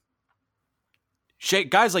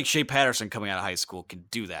like Shea Patterson coming out of high school can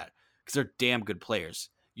do that because they're damn good players.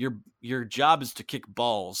 Your job is to kick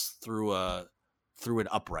balls through an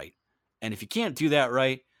upright. And if you can't do that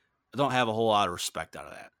right, I don't have a whole lot of respect out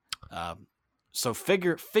of that. So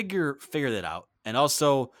figure that out. And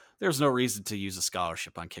also, there's no reason to use a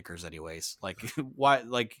scholarship on kickers, anyways. Like why?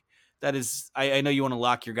 Like that is. I know you want to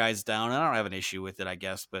lock your guys down. I don't have an issue with it, I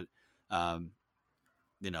guess, but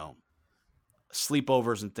you know,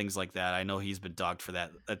 sleepovers and things like that. I know he's been dogged for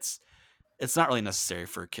that. It's not really necessary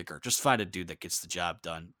for a kicker. Just find a dude that gets the job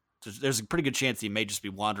done. There's a pretty good chance he may just be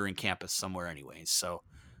wandering campus somewhere anyways. So,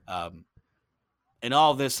 in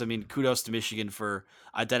all of this, I mean, kudos to Michigan for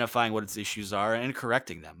identifying what its issues are and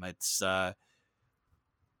correcting them. It's,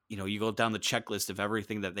 you go down the checklist of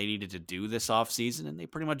everything that they needed to do this offseason, and they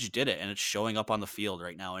pretty much did it. And it's showing up on the field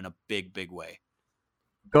right now in a big, big way.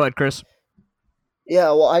 Go ahead, Chris.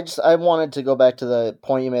 Yeah, well, I wanted to go back to the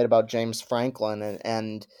point you made about James Franklin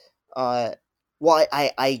and well,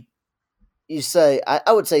 I you say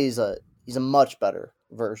I would say he's a much better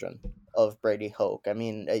version of Brady Hoke. I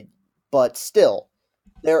mean, but still,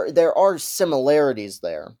 there are similarities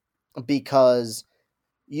there because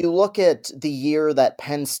you look at the year that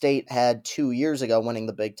Penn State had 2 years ago winning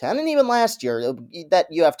the Big Ten, and even last year, that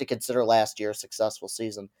you have to consider last year a successful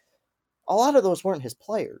season. A lot of those weren't his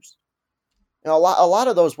players. A lot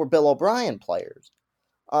of those were Bill O'Brien players.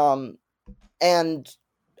 And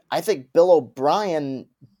I think Bill O'Brien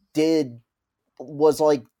was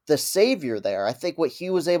like the savior there. I think what he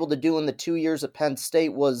was able to do in the 2 years at Penn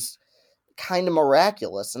State was kind of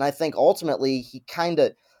miraculous. And I think ultimately he kind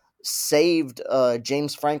of saved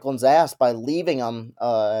James Franklin's ass by leaving him.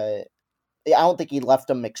 I don't think he left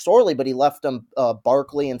him McSorley, but he left him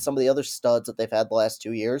Barkley and some of the other studs that they've had the last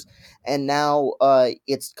 2 years. And now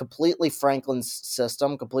it's completely Franklin's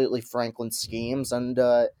system, completely Franklin's schemes. And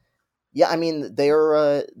yeah, I mean,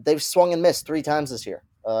 they've swung and missed 3 times this year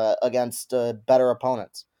against better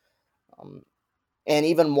opponents. And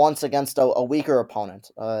even once against a weaker opponent.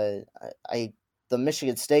 The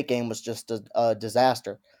Michigan State game was just a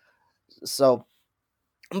disaster. So,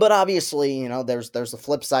 but obviously, there's the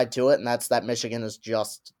flip side to it, and that's that Michigan is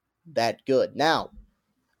just that good. Now,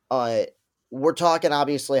 we're talking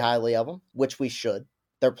obviously highly of them, which we should.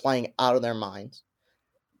 They're playing out of their minds.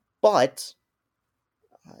 But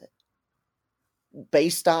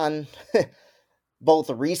based on both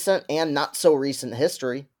recent and not so recent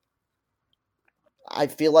history, I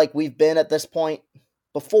feel like we've been at this point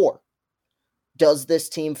before. Does this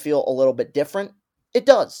team feel a little bit different? It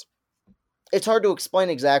does. It's hard to explain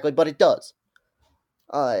exactly, but it does.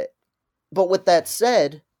 But with that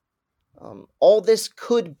said, all this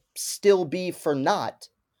could still be for naught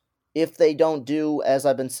if they don't do, as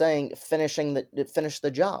I've been saying, finish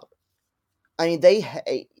the job. I mean,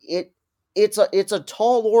 it's a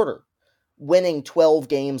tall order winning 12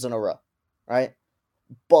 games in a row, right?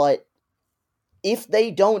 But if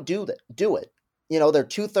they don't do it, they're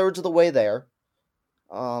 2/3 of the way there.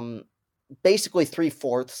 Basically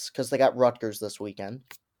 3/4 because they got Rutgers this weekend.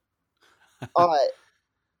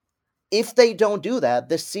 If they don't do that,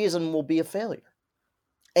 this season will be a failure.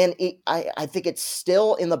 And I think it's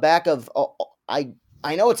still in the back of I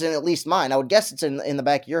know it's in at least mine. I would guess it's in the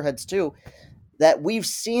back of your heads too. That we've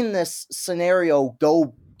seen this scenario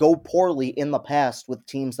go poorly in the past with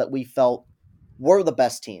teams that we felt were the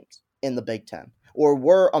best teams in the Big Ten or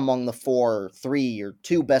were among the 4, 3, or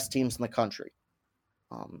 2 best teams in the country.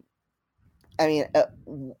 I mean,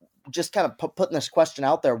 just kind of putting this question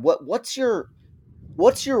out there. What's your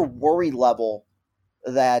worry level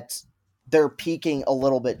that they're peaking a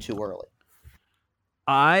little bit too early?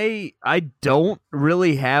 I don't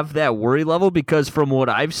really have that worry level because from what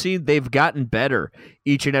I've seen, they've gotten better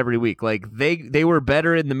each and every week. Like they were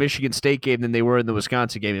better in the Michigan State game than they were in the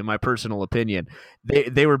Wisconsin game, in my personal opinion.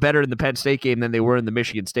 They were better in the Penn State game than they were in the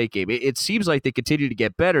Michigan State game. It seems like they continue to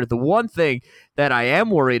get better. The one thing that I am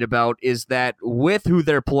worried about is that with who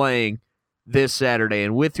they're playing this Saturday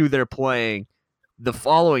and with who they're playing the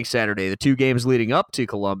following Saturday, the 2 games leading up to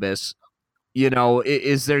Columbus, are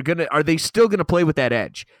they still gonna play with that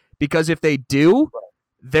edge? Because if they do,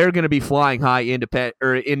 they're gonna be flying high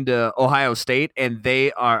into Ohio State, and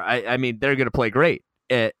they are. I mean, they're gonna play great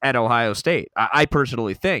at Ohio State. I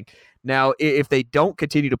personally think. Now, if they don't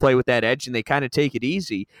continue to play with that edge and they kind of take it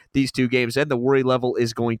easy these 2 games, then the worry level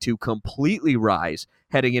is going to completely rise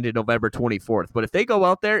heading into November 24th. But if they go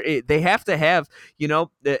out there, they have to have,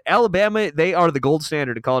 Alabama. They are the gold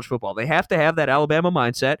standard in college football. They have to have that Alabama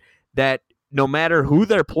mindset that no matter who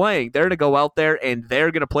they're playing, they're going to go out there and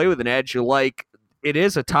they're going to play with an edge like it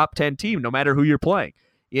is a top 10 team, no matter who you're playing.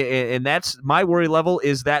 And that's my worry level,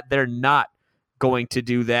 is that they're not going to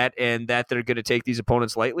do that and that they're going to take these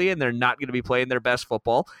opponents lightly and they're not going to be playing their best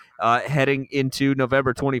football heading into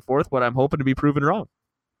November 24th, but I'm hoping to be proven wrong.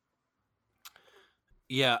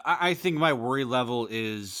 Yeah, I think my worry level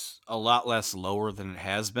is a lot less lower than it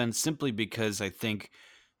has been, simply because I think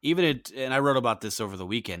and I wrote about this over the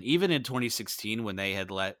weekend, even in 2016 when they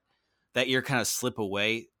had let that year kind of slip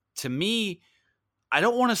away, to me, I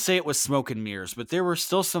don't want to say it was smoke and mirrors, but there were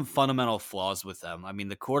still some fundamental flaws with them. I mean,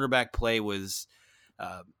 the quarterback play was,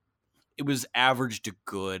 uh, it was average to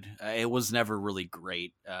good. It was never really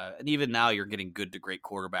great. And even now, you're getting good to great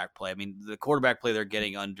quarterback play. I mean, the quarterback play they're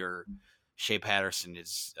getting under Shea Patterson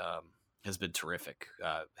has been terrific.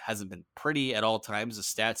 Hasn't been pretty at all times. The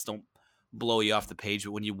stats don't blow you off the page,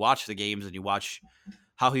 but when you watch the games and you watch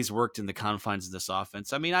how he's worked in the confines of this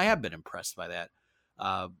offense, I mean, I have been impressed by that.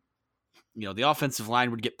 The offensive line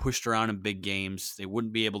would get pushed around in big games. They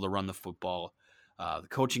wouldn't be able to run the football. The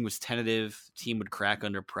coaching was tentative. The team would crack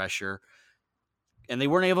under pressure, and they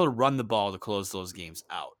weren't able to run the ball to close those games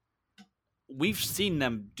out. We've seen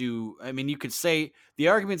them do. I mean, you could say the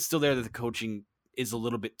argument's still there that the coaching is a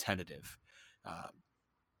little bit tentative,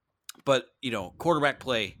 but quarterback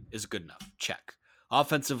play is good enough. Check.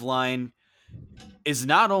 Offensive line is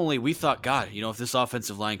not only, we thought, God, if this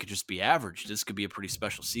offensive line could just be average, this could be a pretty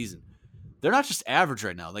special season. They're not just average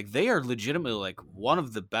right now. Like, they are legitimately like one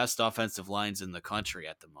of the best offensive lines in the country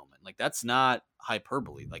at the moment. Like, that's not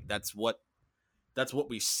hyperbole. Like, that's what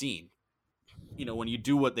we've seen. When you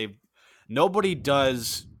do what nobody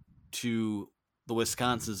does to the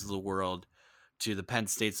Wisconsins of the world, to the Penn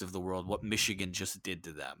States of the world, what Michigan just did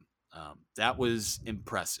to them. That was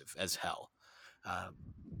impressive as hell.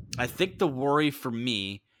 I think the worry for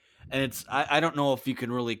me, and I don't know if you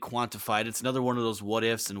can really quantify it. It's another one of those what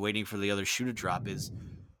ifs and waiting for the other shoe to drop, is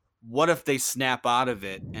what if they snap out of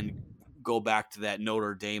it and go back to that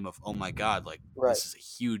Notre Dame of, oh my God, like, Right. This is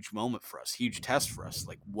a huge moment for us, huge test for us.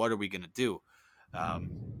 Like, what are we going to do?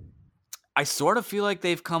 I sort of feel like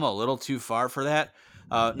they've come a little too far for that.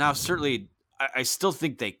 Now, certainly, I still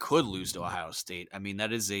think they could lose to Ohio State. I mean,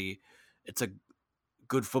 it's a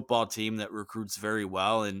good football team that recruits very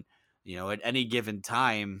well. And, at any given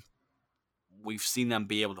time, we've seen them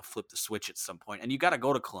be able to flip the switch at some point. And you got to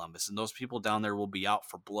go to Columbus, and those people down there will be out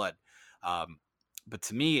for blood. But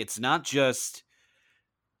to me, it's not just,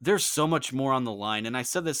 there's so much more on the line. And I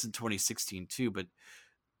said this in 2016 too, but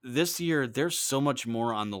this year, there's so much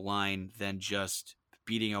more on the line than just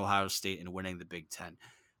beating Ohio State and winning the Big Ten.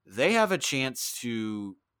 This has a chance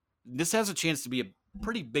to be a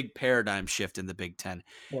pretty big paradigm shift in the Big Ten.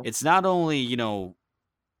 Yeah. It's not only,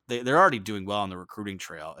 they're already doing well on the recruiting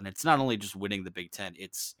trail, and it's not only just winning the Big Ten,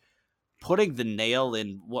 it's putting the nail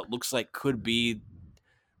in what looks like could be,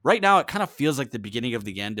 right now, it kind of feels like the beginning of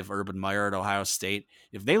the end of Urban Meyer at Ohio State.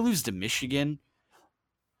 If they lose to Michigan,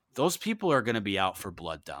 those people are going to be out for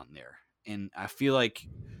blood down there. And I feel like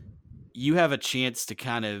you have a chance to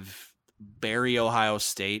kind of bury Ohio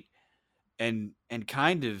State and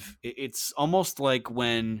kind of, it's almost like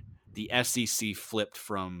when the SEC flipped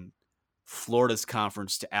from Florida's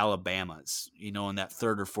conference to Alabama's, in that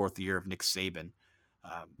third or fourth year of Nick Saban.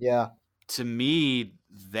 Yeah. To me,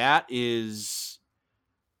 there's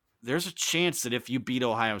a chance that if you beat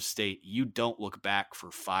Ohio State, you don't look back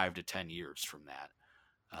for 5 to 10 years from that.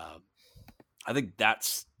 I think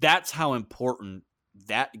that's how important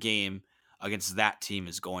that game against that team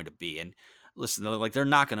is going to be. And listen, like, they're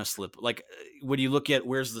not going to slip. Like, when you look at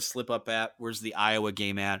where's the slip up at, where's the Iowa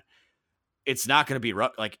game at, it's not going to be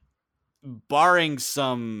rough. Like, barring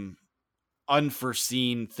some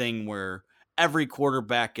unforeseen thing where every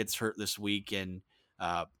quarterback gets hurt this week and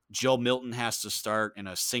Joe Milton has to start and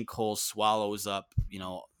a sinkhole swallows up,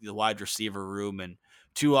 the wide receiver room, and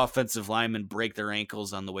 2 offensive linemen break their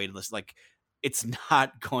ankles on the way to this. Like, it's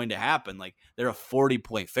not going to happen. Like, they're a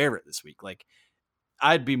 40-point favorite this week. Like,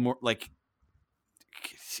 I'd be more like,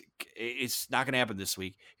 it's not going to happen this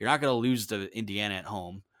week. You're not going to lose to Indiana at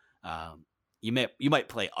home. You might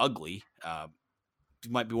play ugly.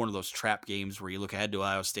 It might be one of those trap games where you look ahead to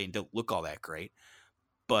Ohio State and don't look all that great.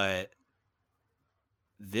 But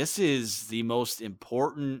this is the most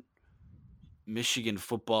important Michigan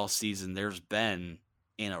football season there's been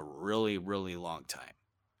in a really, really long time.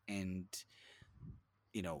 And,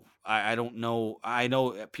 I don't know. I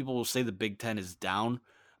know people will say the Big Ten is down,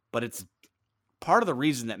 but it's part of the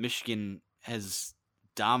reason that Michigan has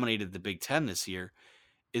dominated the Big Ten this year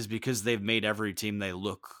is because they've made every team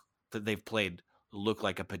that they've played look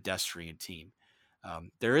like a pedestrian team.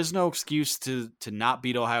 There is no excuse to not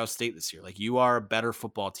beat Ohio State this year. Like, you are a better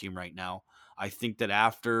football team right now. I think that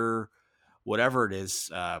after whatever it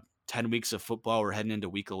is, 10 weeks of football, we're heading into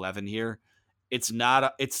week 11 here. It's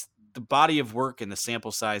the body of work and the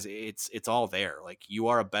sample size. It's all there. Like, you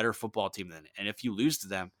are a better football team than, and if you lose to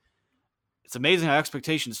them, it's amazing how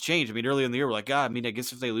expectations change. I mean, early in the year, we're like, God, I mean, I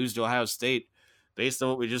guess if they lose to Ohio State, based on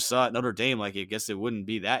what we just saw at Notre Dame, like, I guess it wouldn't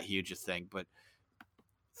be that huge a thing. But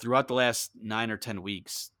throughout the last 9 or 10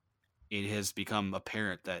 weeks, it has become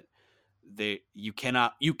apparent that you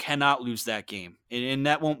cannot lose that game, and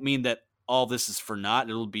that won't mean that all this is for naught.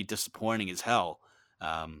 It'll be disappointing as hell.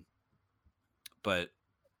 But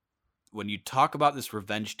when you talk about this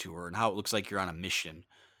revenge tour and how it looks like you're on a mission,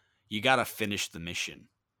 you got to finish the mission,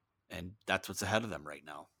 and that's what's ahead of them right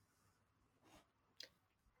now.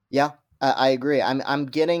 Yeah, I agree.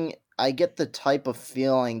 I get the type of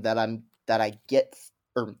feeling that I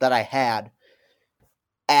had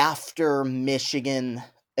after Michigan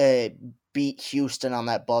beat Houston on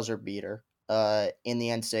that buzzer beater in the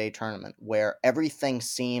NCAA tournament, where everything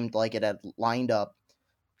seemed like it had lined up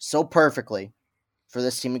so perfectly for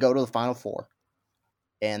this team to go to the Final Four,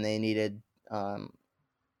 and they needed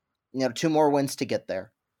 2 more wins to get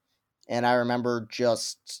there. And I remember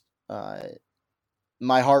just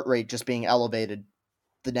my heart rate just being elevated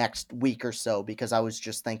the next week or so, because I was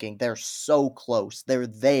just thinking they're so close. They're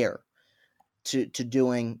there to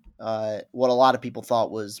doing what a lot of people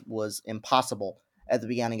thought was impossible at the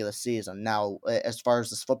beginning of the season. Now, as far as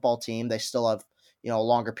this football team, they still have a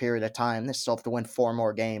longer period of time. They still have to win 4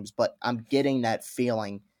 more games, but I'm getting that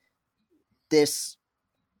feeling this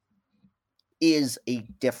is a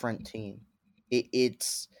different team.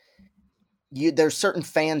 There's certain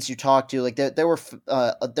fans you talk to, like there's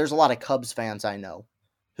a lot of Cubs fans I know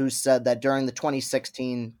who said that during the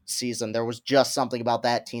 2016 season, there was just something about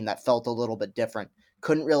that team that felt a little bit different.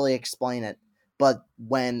 Couldn't really explain it. But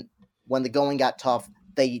when the going got tough,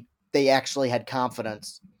 they actually had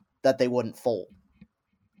confidence that they wouldn't fold.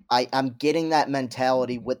 I'm getting that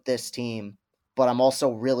mentality with this team, but I'm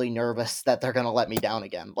also really nervous that they're going to let me down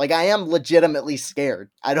again. Like, I am legitimately scared.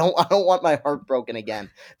 I don't want my heart broken again,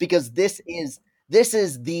 because this is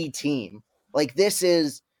the team. Like,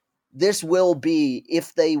 this will be,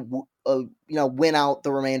 if they win out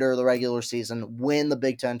the remainder of the regular season, win the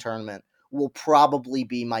Big Ten tournament, will probably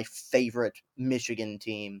be my favorite Michigan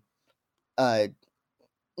team.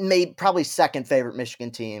 Probably second favorite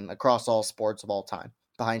Michigan team across all sports of all time,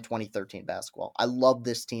 behind 2013 basketball. I love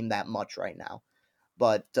this team that much right now,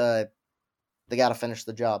 but they got to finish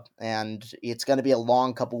the job, and it's going to be a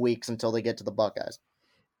long couple weeks until they get to the Buckeyes.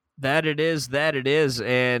 That it is,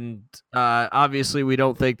 and obviously we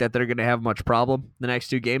don't think that they're going to have much problem the next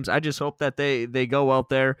 2 games. I just hope that they go out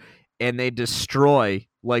there and they destroy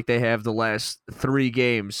like they have the last 3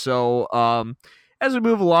 games. So as we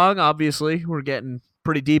move along, obviously we're getting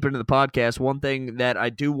pretty deep into the podcast. One thing that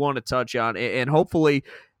I do want to touch on, and hopefully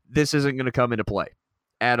this isn't going to come into play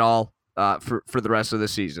at all for the rest of the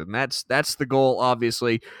season. That's the goal,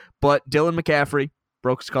 obviously. But Dylan McCaffrey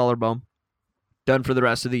broke his collarbone. Done for the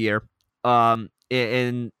rest of the year.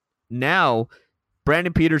 And now,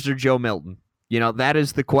 Brandon Peters or Joe Milton? That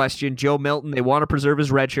is the question. Joe Milton, they want to preserve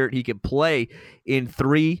his red shirt. He can play in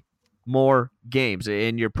 3 more games.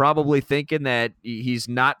 And you're probably thinking that he's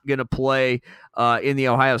not going to play in the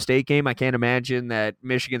Ohio State game. I can't imagine that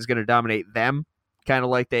Michigan's going to dominate them, kind of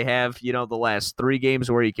like they have, the last 3 games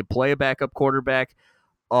where he could play a backup quarterback.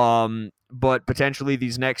 But potentially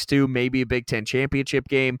these next 2, maybe a Big Ten championship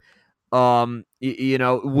game.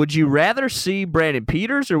 Would you rather see Brandon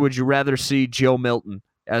Peters or would you rather see Joe Milton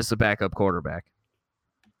as the backup quarterback?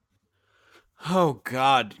 Oh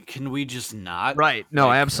God, can we just not? Right.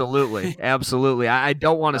 No, absolutely. Absolutely. I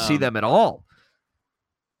don't want to see them at all.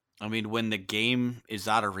 I mean, when the game is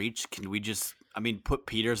out of reach, can we just, put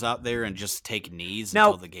Peters out there and just take knees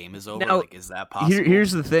until the game is over? Like, is that possible?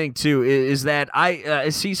 Here's the thing, too, is that I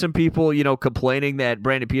see some people, complaining that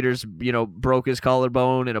Brandon Peters, broke his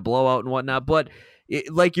collarbone in a blowout and whatnot, but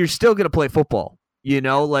you're still going to play football,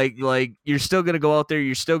 like you're still going to go out there,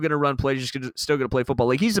 you're still going to run plays, you're still going to play football.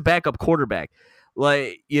 Like, he's a backup quarterback.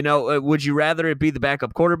 Like, would you rather it be the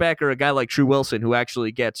backup quarterback or a guy like True Wilson who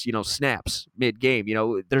actually gets, snaps mid-game?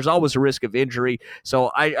 There's always a risk of injury.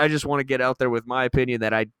 So I just want to get out there with my opinion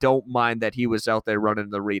that I don't mind that he was out there running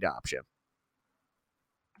the read option.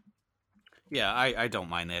 Yeah, I don't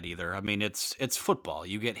mind that either. It's football.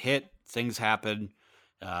 You get hit, things happen,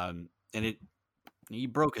 and he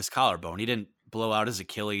broke his collarbone. He didn't blow out his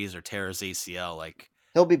Achilles or tear his ACL. Like,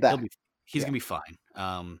 he'll be back. He's gonna be fine.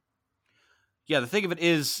 Yeah, the thing of it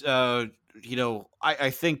is, I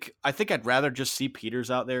think I'd rather just see Peters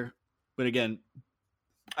out there. But again,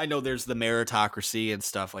 I know there's the meritocracy and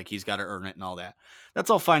stuff, like he's got to earn it and all that. That's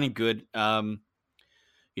all fine and good.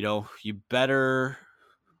 You better.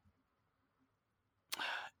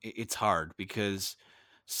 It's hard because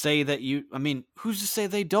say that who's to say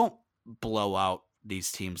they don't blow out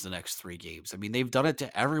these teams the next 3 games. I mean, they've done it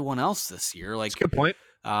to everyone else this year. Like, That's a good point.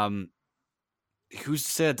 Who's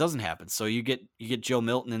to say that doesn't happen? So you get Joe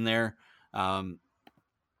Milton in there.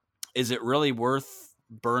 Is it really worth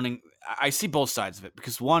burning? I see both sides of it,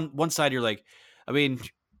 because one side you're like, I mean,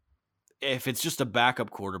 if it's just a backup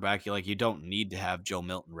quarterback, you don't need to have Joe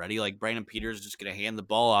Milton ready. Like, Brandon Peters is just going to hand the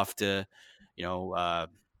ball off to,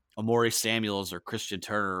 Amari Samuels or Christian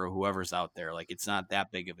Turner or whoever's out there. Like, it's not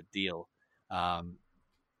that big of a deal. But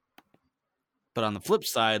on the flip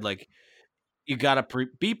side, like, you got to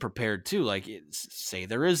be prepared too. Like, say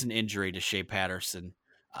there is an injury to Shea Patterson.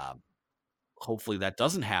 Hopefully that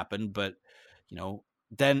doesn't happen, but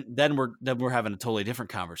then we're having a totally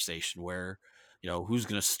different conversation where, who's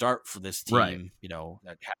going to start for this team, Right.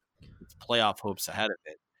 That has playoff hopes ahead of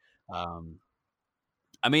it.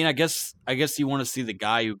 I mean, I guess you want to see the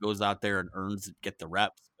guy who goes out there and earns it, get the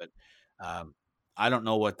reps, but I don't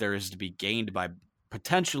know what there is to be gained by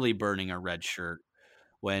potentially burning a red shirt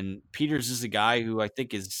when Peters is a guy who I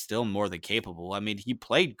think is still more than capable. I mean, he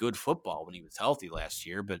played good football when he was healthy last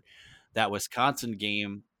year, but that Wisconsin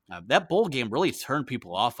game, that bowl game really turned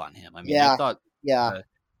people off on him. I mean, I thought,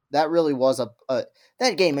 that really was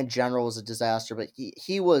that game in general was a disaster, but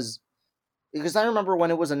he was, because I remember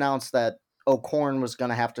when it was announced that O'Korn was going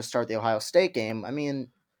to have to start the Ohio State game. I mean,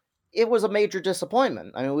 it was a major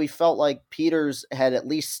disappointment. I mean, we felt like Peters had at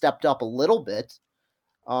least stepped up a little bit.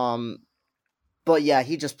 But yeah,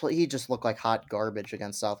 he just looked like hot garbage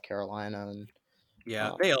against South Carolina. And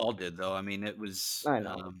they all did, though. I mean, it was, I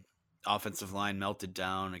know. Offensive line melted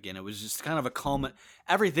down again. It was just kind of a culmination.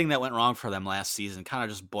 Everything that went wrong for them last season kind of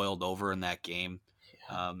just boiled over in that game,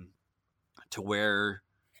 to where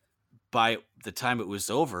by the time it was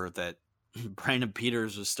over, that Brandon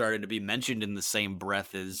Peters was starting to be mentioned in the same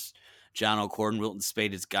breath as John O'Korn, Wilton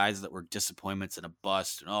Spade, as guys that were disappointments and a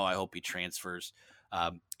bust. And, I hope he transfers.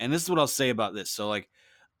 And this is what I'll say about this. So, like,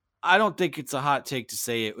 I don't think it's a hot take to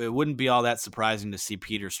say it wouldn't be all that surprising to see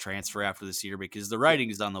Peters transfer after this year, because the writing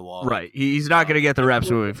is on the wall. Right. He's not going to get the reps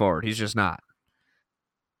moving forward. He's just not.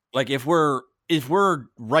 Like, if we're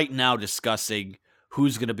right now discussing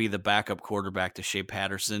who's going to be the backup quarterback to Shea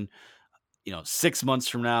Patterson, 6 months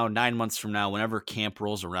from now, 9 months from now, whenever camp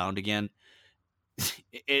rolls around again,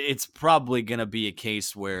 it's probably going to be a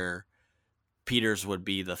case where Peters would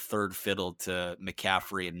be the third fiddle to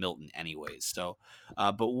McCaffrey and Milton anyways. So,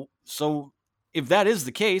 so if that is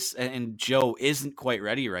the case and Joe isn't quite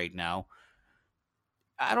ready right now,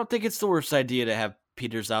 I don't think it's the worst idea to have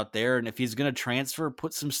Peters out there. And if he's going to transfer,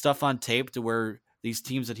 put some stuff on tape to where these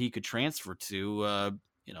teams that he could transfer to,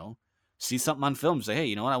 see something on film, say, hey,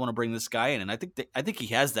 you know what, I want to bring this guy in. And I think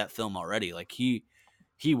he has that film already. Like, he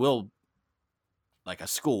will, like, a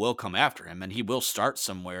school will come after him and he will start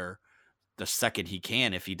somewhere the second he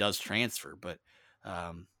can if he does transfer. But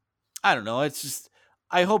I don't know. It's just,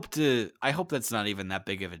 I hope that's not even that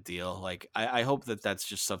big of a deal. Like, I hope that's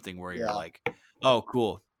just something where you're like, oh,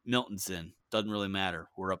 cool, Milton's in. Doesn't really matter.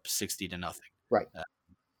 We're up 60-0. Right.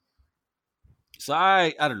 So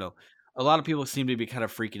I don't know. A lot of people seem to be kind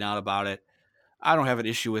of freaking out about it. I don't have an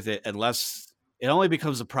issue with it, unless it only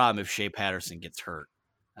becomes a problem if Shea Patterson gets hurt,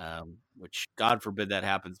 which God forbid that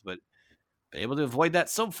happens, but been able to avoid that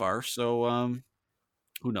so far. So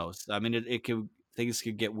who knows? I mean, things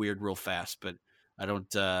could get weird real fast, but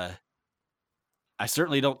I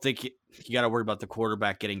certainly don't think you got to worry about the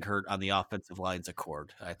quarterback getting hurt on the offensive line's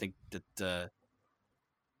accord. I think that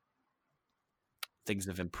things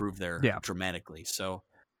have improved there dramatically. So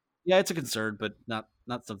yeah, it's a concern, but not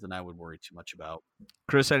something I would worry too much about.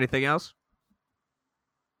 Chris, anything else?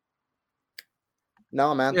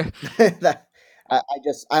 No, man. Yeah. I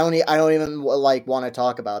don't even like want to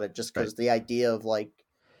talk about it, just because the idea of like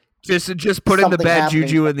just putting the bad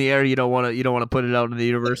juju in the air. You don't want to put it out in the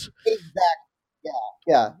universe. Exactly.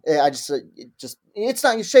 Yeah. It's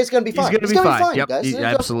not. Shay's gonna be fine. He's gonna be fine. Yep. Guys.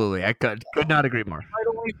 Absolutely. I could not agree more.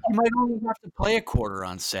 You might only have to play a quarter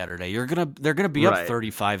on Saturday. They're gonna be up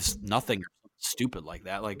 35-0, stupid like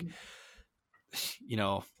that. Like,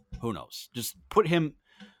 who knows? Just put him.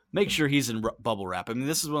 Make sure he's in bubble wrap. I mean,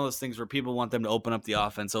 this is one of those things where people want them to open up the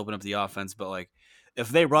offense, but like, if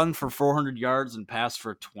they run for 400 yards and pass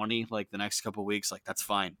for 20, like the next couple of weeks, like, that's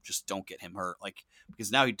fine. Just don't get him hurt, like,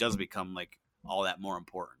 because now he does become like all that more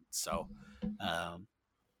important. So,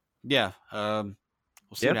 we'll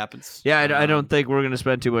see what happens. Yeah, I don't think we're going to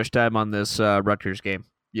spend too much time on this Rutgers game,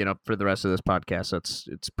 for the rest of this podcast.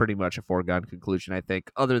 It's pretty much a foregone conclusion, I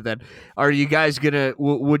think. Other than, are you guys going to,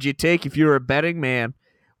 would you take, if you were a betting man,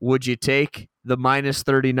 would you take the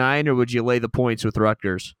 -39 or would you lay the points with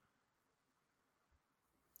Rutgers?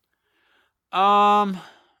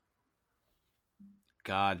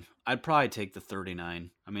 God, I'd probably take the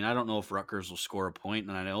 39. I mean, I don't know if Rutgers will score a point,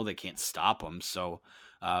 and I know they can't stop them. So,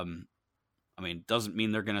 I mean, doesn't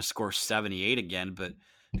mean they're going to score 78 again, but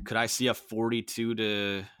could I see a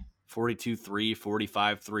 42-3,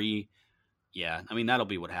 45-3? Yeah, I mean, that'll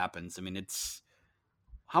be what happens. I mean, it's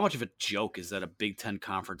how much of a joke is that a Big Ten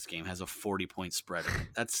conference game has a 40-point spread?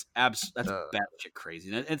 That's batshit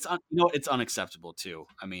crazy. And it's unacceptable too.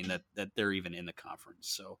 I mean, that they're even in the conference.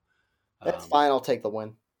 So That's fine. I'll take the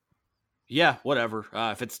win. yeah, whatever.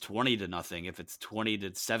 If it's 20-0, if it's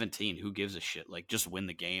 20-17, who gives a shit? Like, just win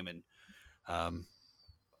the game and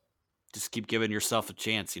just keep giving yourself a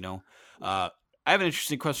chance. I have an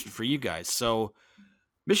interesting question for you guys. So,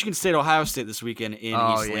 Michigan State, Ohio State this weekend in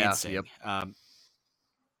East Lansing. Yep.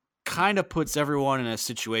 Kind of puts everyone in a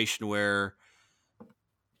situation where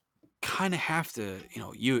kind of have to,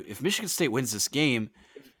 if Michigan State wins this game,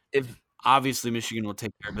 if obviously Michigan will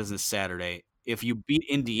take care of business Saturday. If you beat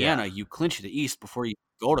Indiana, you clinch the East before you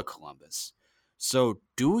go to Columbus. So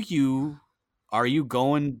are you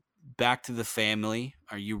going back to the family?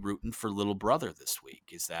 Are you rooting for little brother this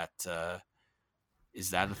week? Is that a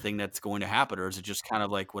thing that's going to happen, or is it just kind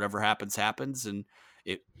of like whatever happens, and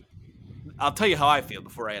I'll tell you how I feel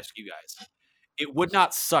before I ask you guys. It would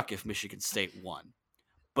not suck if Michigan State won,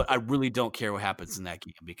 but I really don't care what happens in that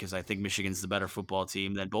game because I think Michigan's the better football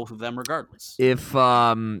team than both of them regardless.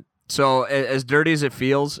 So as dirty as it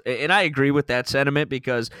feels, and I agree with that sentiment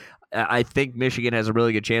because I think Michigan has a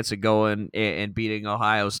really good chance of going and beating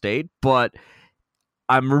Ohio State, but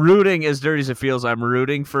I'm rooting, as dirty as it feels, I'm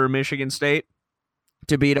rooting for Michigan State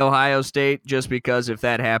to beat Ohio State just because if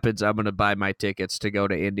that happens, I'm going to buy my tickets to go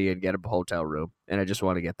to Indy and get a hotel room, and I just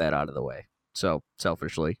want to get that out of the way. So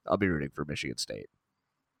selfishly, I'll be rooting for Michigan State.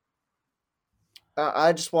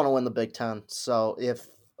 I just want to win the Big Ten. So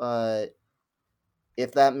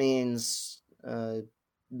if that means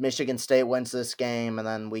Michigan State wins this game and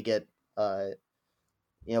then we get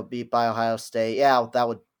beat by Ohio State, yeah, that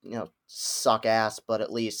would suck ass. But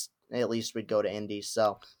at least we'd go to Indy.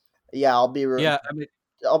 So yeah, I'll be rooting. Yeah,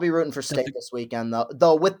 I'll be rooting for State this weekend.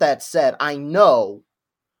 Though with that said, I know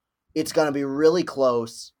it's going to be really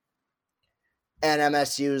close. And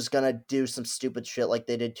MSU is going to do some stupid shit like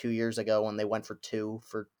they did 2 years ago when they went for 2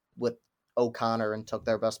 with O'Connor and took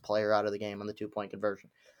their best player out of the game on the 2-point conversion.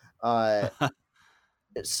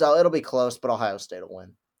 So it'll be close, but Ohio State will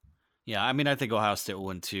win. Yeah, I mean, I think Ohio State will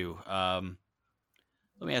win too. Let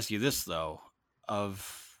me ask you this, though.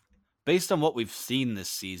 Based on what we've seen this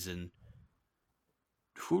season,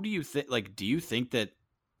 who do you think? Like, do you think that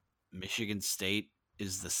Michigan State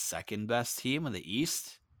is the second best team in the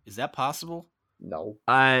East? Is that possible? No.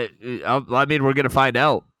 I mean, we're gonna find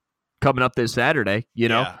out coming up this Saturday.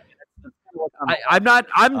 Yeah. I'm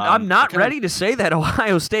not ready to say that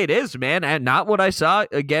Ohio State is, man, and not what I saw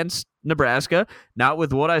against Nebraska, not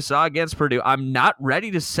with what I saw against Purdue. I'm not ready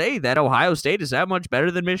to say that Ohio State is that much better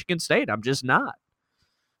than Michigan State. I'm just not.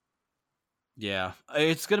 Yeah,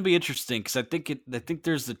 it's going to be interesting because I think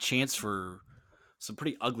there's a chance for some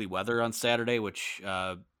pretty ugly weather on Saturday, which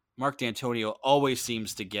Mark D'Antonio always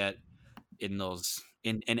seems to get in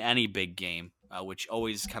any big game, which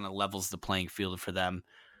always kind of levels the playing field for them.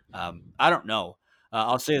 I don't know.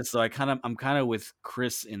 I'll say this though, I'm kind of with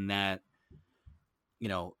Chris in that,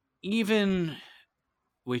 even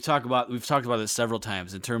we've talked about this several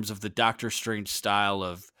times in terms of the Doctor Strange style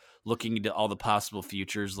of looking into all the possible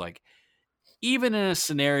futures. Like, even in a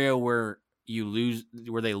scenario where they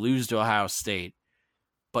lose to Ohio State,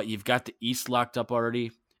 but you've got the East locked up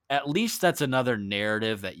already, at least that's another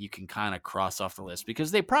narrative that you can kind of cross off the list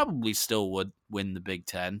because they probably still would win the Big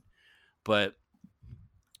Ten. But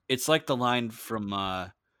it's like the line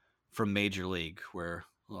from Major League where,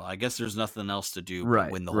 well, I guess there's nothing else to do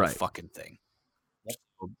but win the whole fucking thing.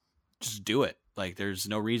 So just do it. Like, there's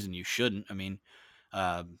no reason you shouldn't. I mean,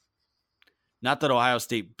 not that Ohio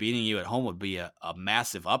State beating you at home would be a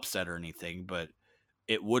massive upset or anything, but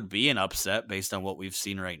it would be an upset based on what we've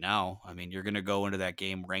seen right now. I mean, you're going to go into that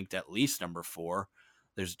game ranked at least number 4.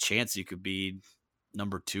 There's a chance you could be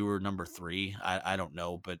number 2 or number 3. I don't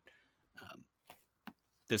know, but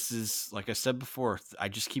this is, like I said before, I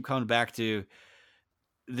just keep coming back to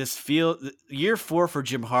this year 4 for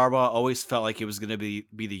Jim Harbaugh always felt like it was going to be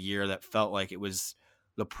the year that felt like it was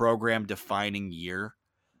the program defining year.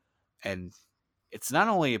 And it's not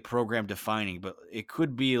only a program defining, but it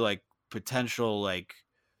could be like potential like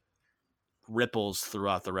ripples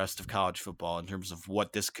throughout the rest of college football in terms of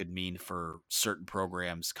what this could mean for certain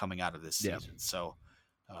programs coming out of this season. So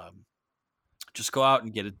just go out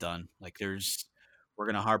and get it done. Like, we're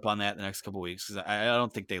going to harp on that the next couple of weeks because I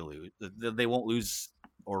don't think they lose. They won't lose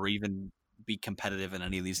or even be competitive in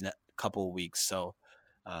any of these couple of weeks. So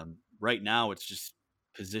right now, it's just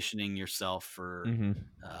positioning yourself for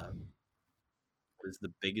is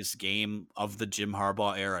the biggest game of the Jim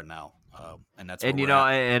Harbaugh era now. And that's where And, you we're know,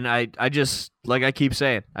 at. and I just, like I keep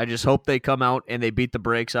saying, I just hope they come out and they beat the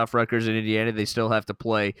brakes off Rutgers and Indiana. They still have to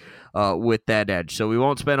play with that edge. So we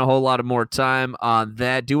won't spend a whole lot of more time on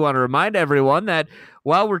that. Do want to remind everyone that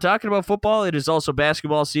while we're talking about football, it is also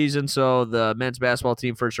basketball season. So the men's basketball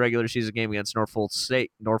team first regular season game against Norfolk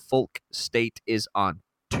State is on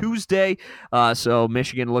Tuesday. So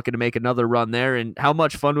Michigan looking to make another run there. And how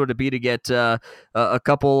much fun would it be to get a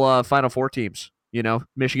couple Final Four teams? You know,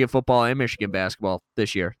 Michigan football and Michigan basketball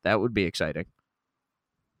this year. That would be exciting.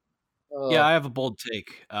 Yeah, I have a bold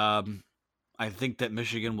take. I think that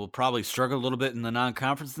Michigan will probably struggle a little bit in the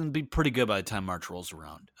non-conference and be pretty good by the time March rolls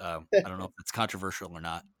around. I don't know if it's controversial or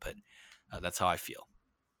not, but that's how I feel.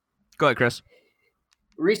 Go ahead, Chris.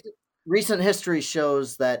 Recent history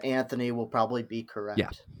shows that Anthony will probably be correct.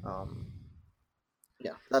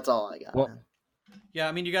 Yeah, that's all I got. Well, yeah,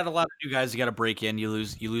 I mean, you got a lot of new guys you got to break in. You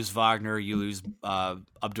lose Wagner, you lose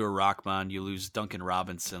Abdur-Rahman, you lose Duncan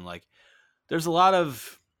Robinson. Like, there's a lot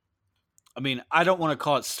of, I mean, I don't want to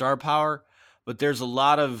call it star power, but there's you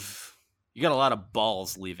got a lot of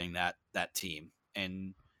balls leaving that team,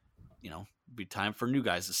 and it'd be time for new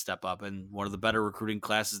guys to step up. And one of the better recruiting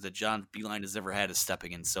classes that John Beilein has ever had is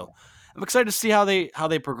stepping in. So I'm excited to see how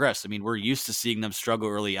they progress. I mean, we're used to seeing them struggle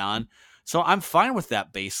early on. So I'm fine with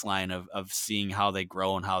that baseline of seeing how they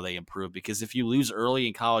grow and how they improve, because if you lose early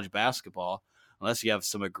in college basketball, unless you have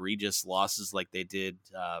some egregious losses like they did,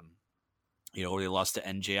 they lost to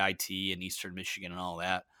NJIT and Eastern Michigan and all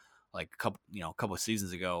that, like a couple of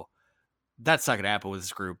seasons ago, that's not going to happen with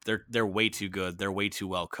this group. They're way too good. They're way too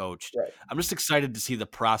well coached. Right. I'm just excited to see the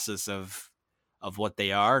process of what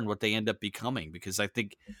they are and what they end up becoming, because I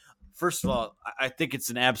think, first of all, I think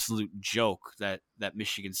it's an absolute joke that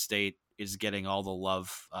Michigan State is getting all the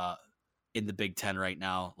love in the Big Ten right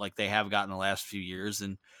now, like they have gotten the last few years.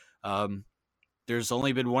 And there's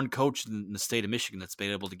only been one coach in the state of Michigan that's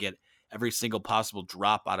been able to get every single possible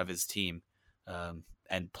drop out of his team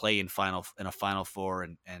and play in a Final Four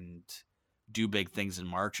and do big things in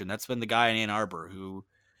March. And that's been the guy in Ann Arbor who,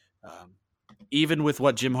 even with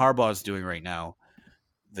what Jim Harbaugh is doing right now,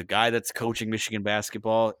 the guy that's coaching Michigan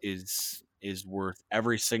basketball is worth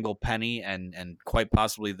every single penny, and quite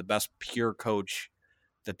possibly the best pure coach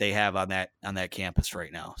that they have on that campus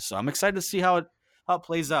right now. So I'm excited to see how it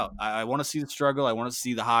plays out. I want to see the struggle. I want to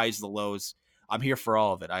see the highs, the lows. I'm here for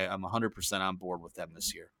all of it. I'm 100% on board with them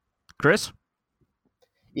this year. Chris?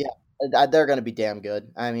 Yeah, they're going to be damn good.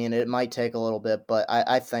 I mean, it might take a little bit, but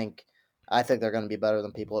I think they're going to be better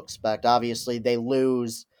than people expect. Obviously, they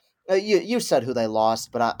lose. You said who they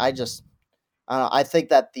lost, but I think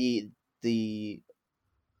that the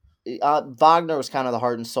Wagner was kind of the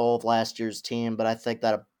heart and soul of last year's team, but I think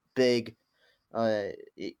that a big,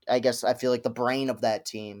 I guess I feel like the brain of that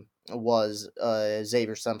team was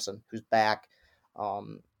Xavier Simpson, who's back.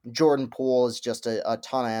 Jordan Poole is just a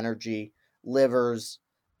ton of energy. Livers,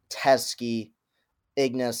 Teskey,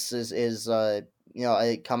 Ignis is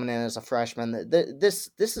coming in as a freshman.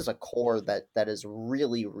 This is a core that is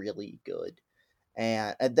really, really good.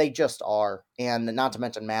 And they just are, and not to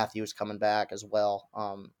mention Matthews coming back as well.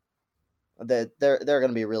 That they're going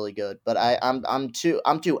to be really good. But I'm too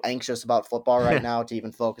anxious about football right now to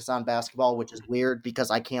even focus on basketball, which is weird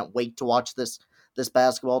because I can't wait to watch this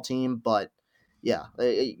basketball team. But yeah,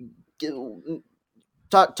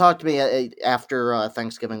 talk to me after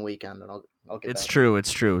Thanksgiving weekend, and I'll get It's back. true.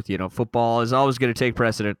 It's true. Football is always going to take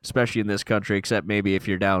precedent, especially in this country, except maybe if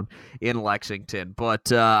you're down in Lexington.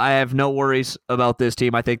 But I have no worries about this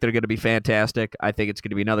team. I think they're going to be fantastic. I think it's going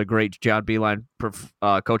to be another great John Beilein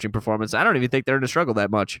coaching performance. I don't even think they're going to struggle that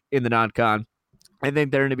much in the non-con. I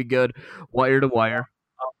think they're going to be good wire to wire.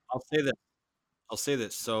 I'll say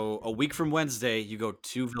this. So a week from Wednesday, you go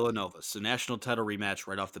to Villanova. So national title rematch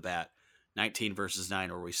right off the bat, 19 versus 9,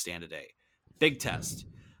 where we stand today. Big test.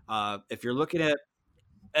 If you're looking at,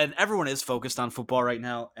 and everyone is focused on football right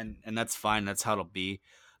now, and that's fine. That's how it'll be.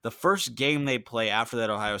 The first game they play after that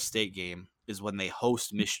Ohio State game is when they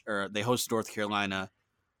host North Carolina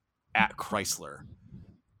at Chrysler.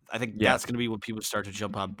 I think that's going to be when people start to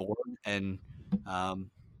jump on board, and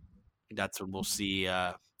that's when we'll see.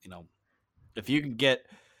 If you can get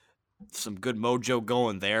some good mojo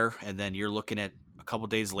going there, and then you're looking at a couple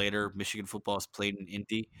days later, Michigan football is played in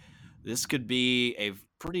Indy. This could be a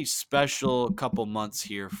pretty special couple months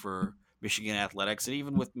here for Michigan athletics, and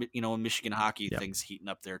even with Michigan hockey, things heating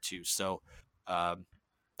up there too. So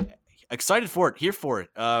excited for it, here for it.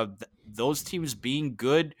 Those teams being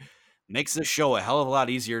good makes this show a hell of a lot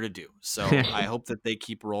easier to do. So I hope that they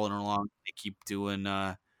keep rolling along. They keep doing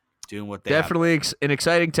what they definitely an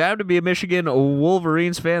exciting time to be a Michigan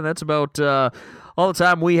Wolverines fan. That's about all the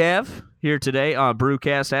time we have here today on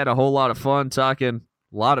Brewcast. Had a whole lot of fun talking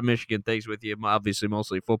a lot of Michigan things with you, obviously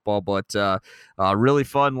mostly football, but really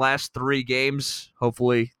fun last 3 games.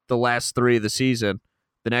 Hopefully the last 3 of the season,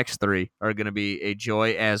 the next 3 are going to be a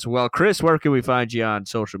joy as well. Chris, where can we find you on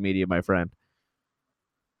social media, my friend?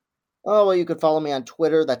 Oh, well, you can follow me on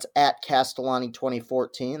Twitter. That's at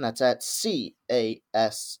Castellani2014. That's at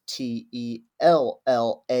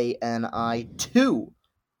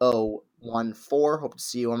CASTELLANI2014. Hope to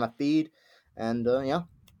see you on my feed. And,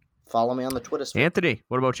 follow me on the Twitter sphere. Anthony,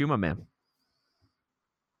 what about you, my man?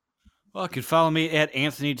 Well, you can follow me at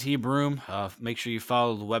Anthony T. Broom. Make sure you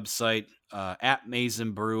follow the website at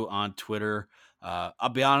Mason Brew on Twitter. I'll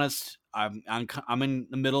be honest, I'm in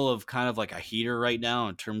the middle of kind of like a heater right now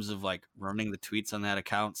in terms of like running the tweets on that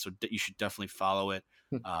account. So you should definitely follow it.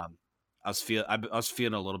 I was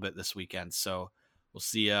feeling a little bit this weekend, so we'll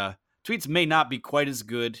see. Tweets may not be quite as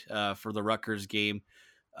good for the Rutgers game.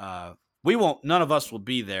 None of us will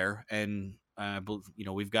be there, and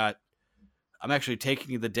we've got. I'm actually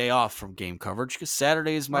taking the day off from game coverage because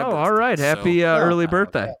Saturday is my birthday. All right. Happy early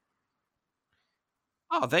birthday. Okay.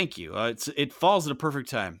 Oh, thank you. It falls at a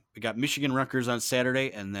perfect time. We got Michigan Rutgers on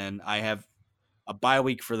Saturday, and then I have a bye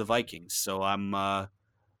week for the Vikings. So I'm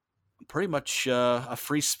pretty much a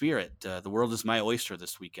free spirit. The world is my oyster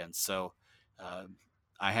this weekend. So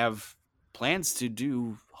I have plans to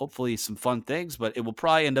do hopefully some fun things, but it will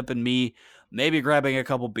probably end up in me maybe grabbing a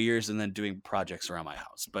couple beers and then doing projects around my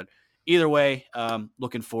house. But either way,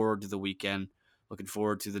 looking forward to the weekend. Looking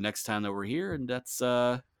forward to the next time that we're here, and that's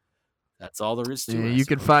all there is to it. You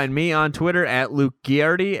can find me on Twitter at Luke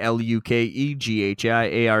Ghiardi,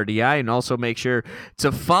 LukeGhiardi, and also make sure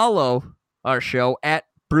to follow our show at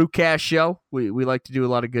Brewcast Show. We like to do a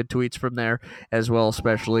lot of good tweets from there as well,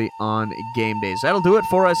 especially on game days. That'll do it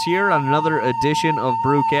for us here on another edition of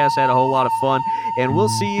Brewcast. Had a whole lot of fun, and we'll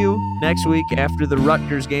see you next week after the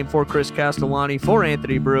Rutgers game. For Chris Castellani, for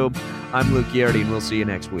Anthony Broom, I'm Luke Ghiardi, and we'll see you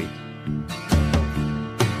next week.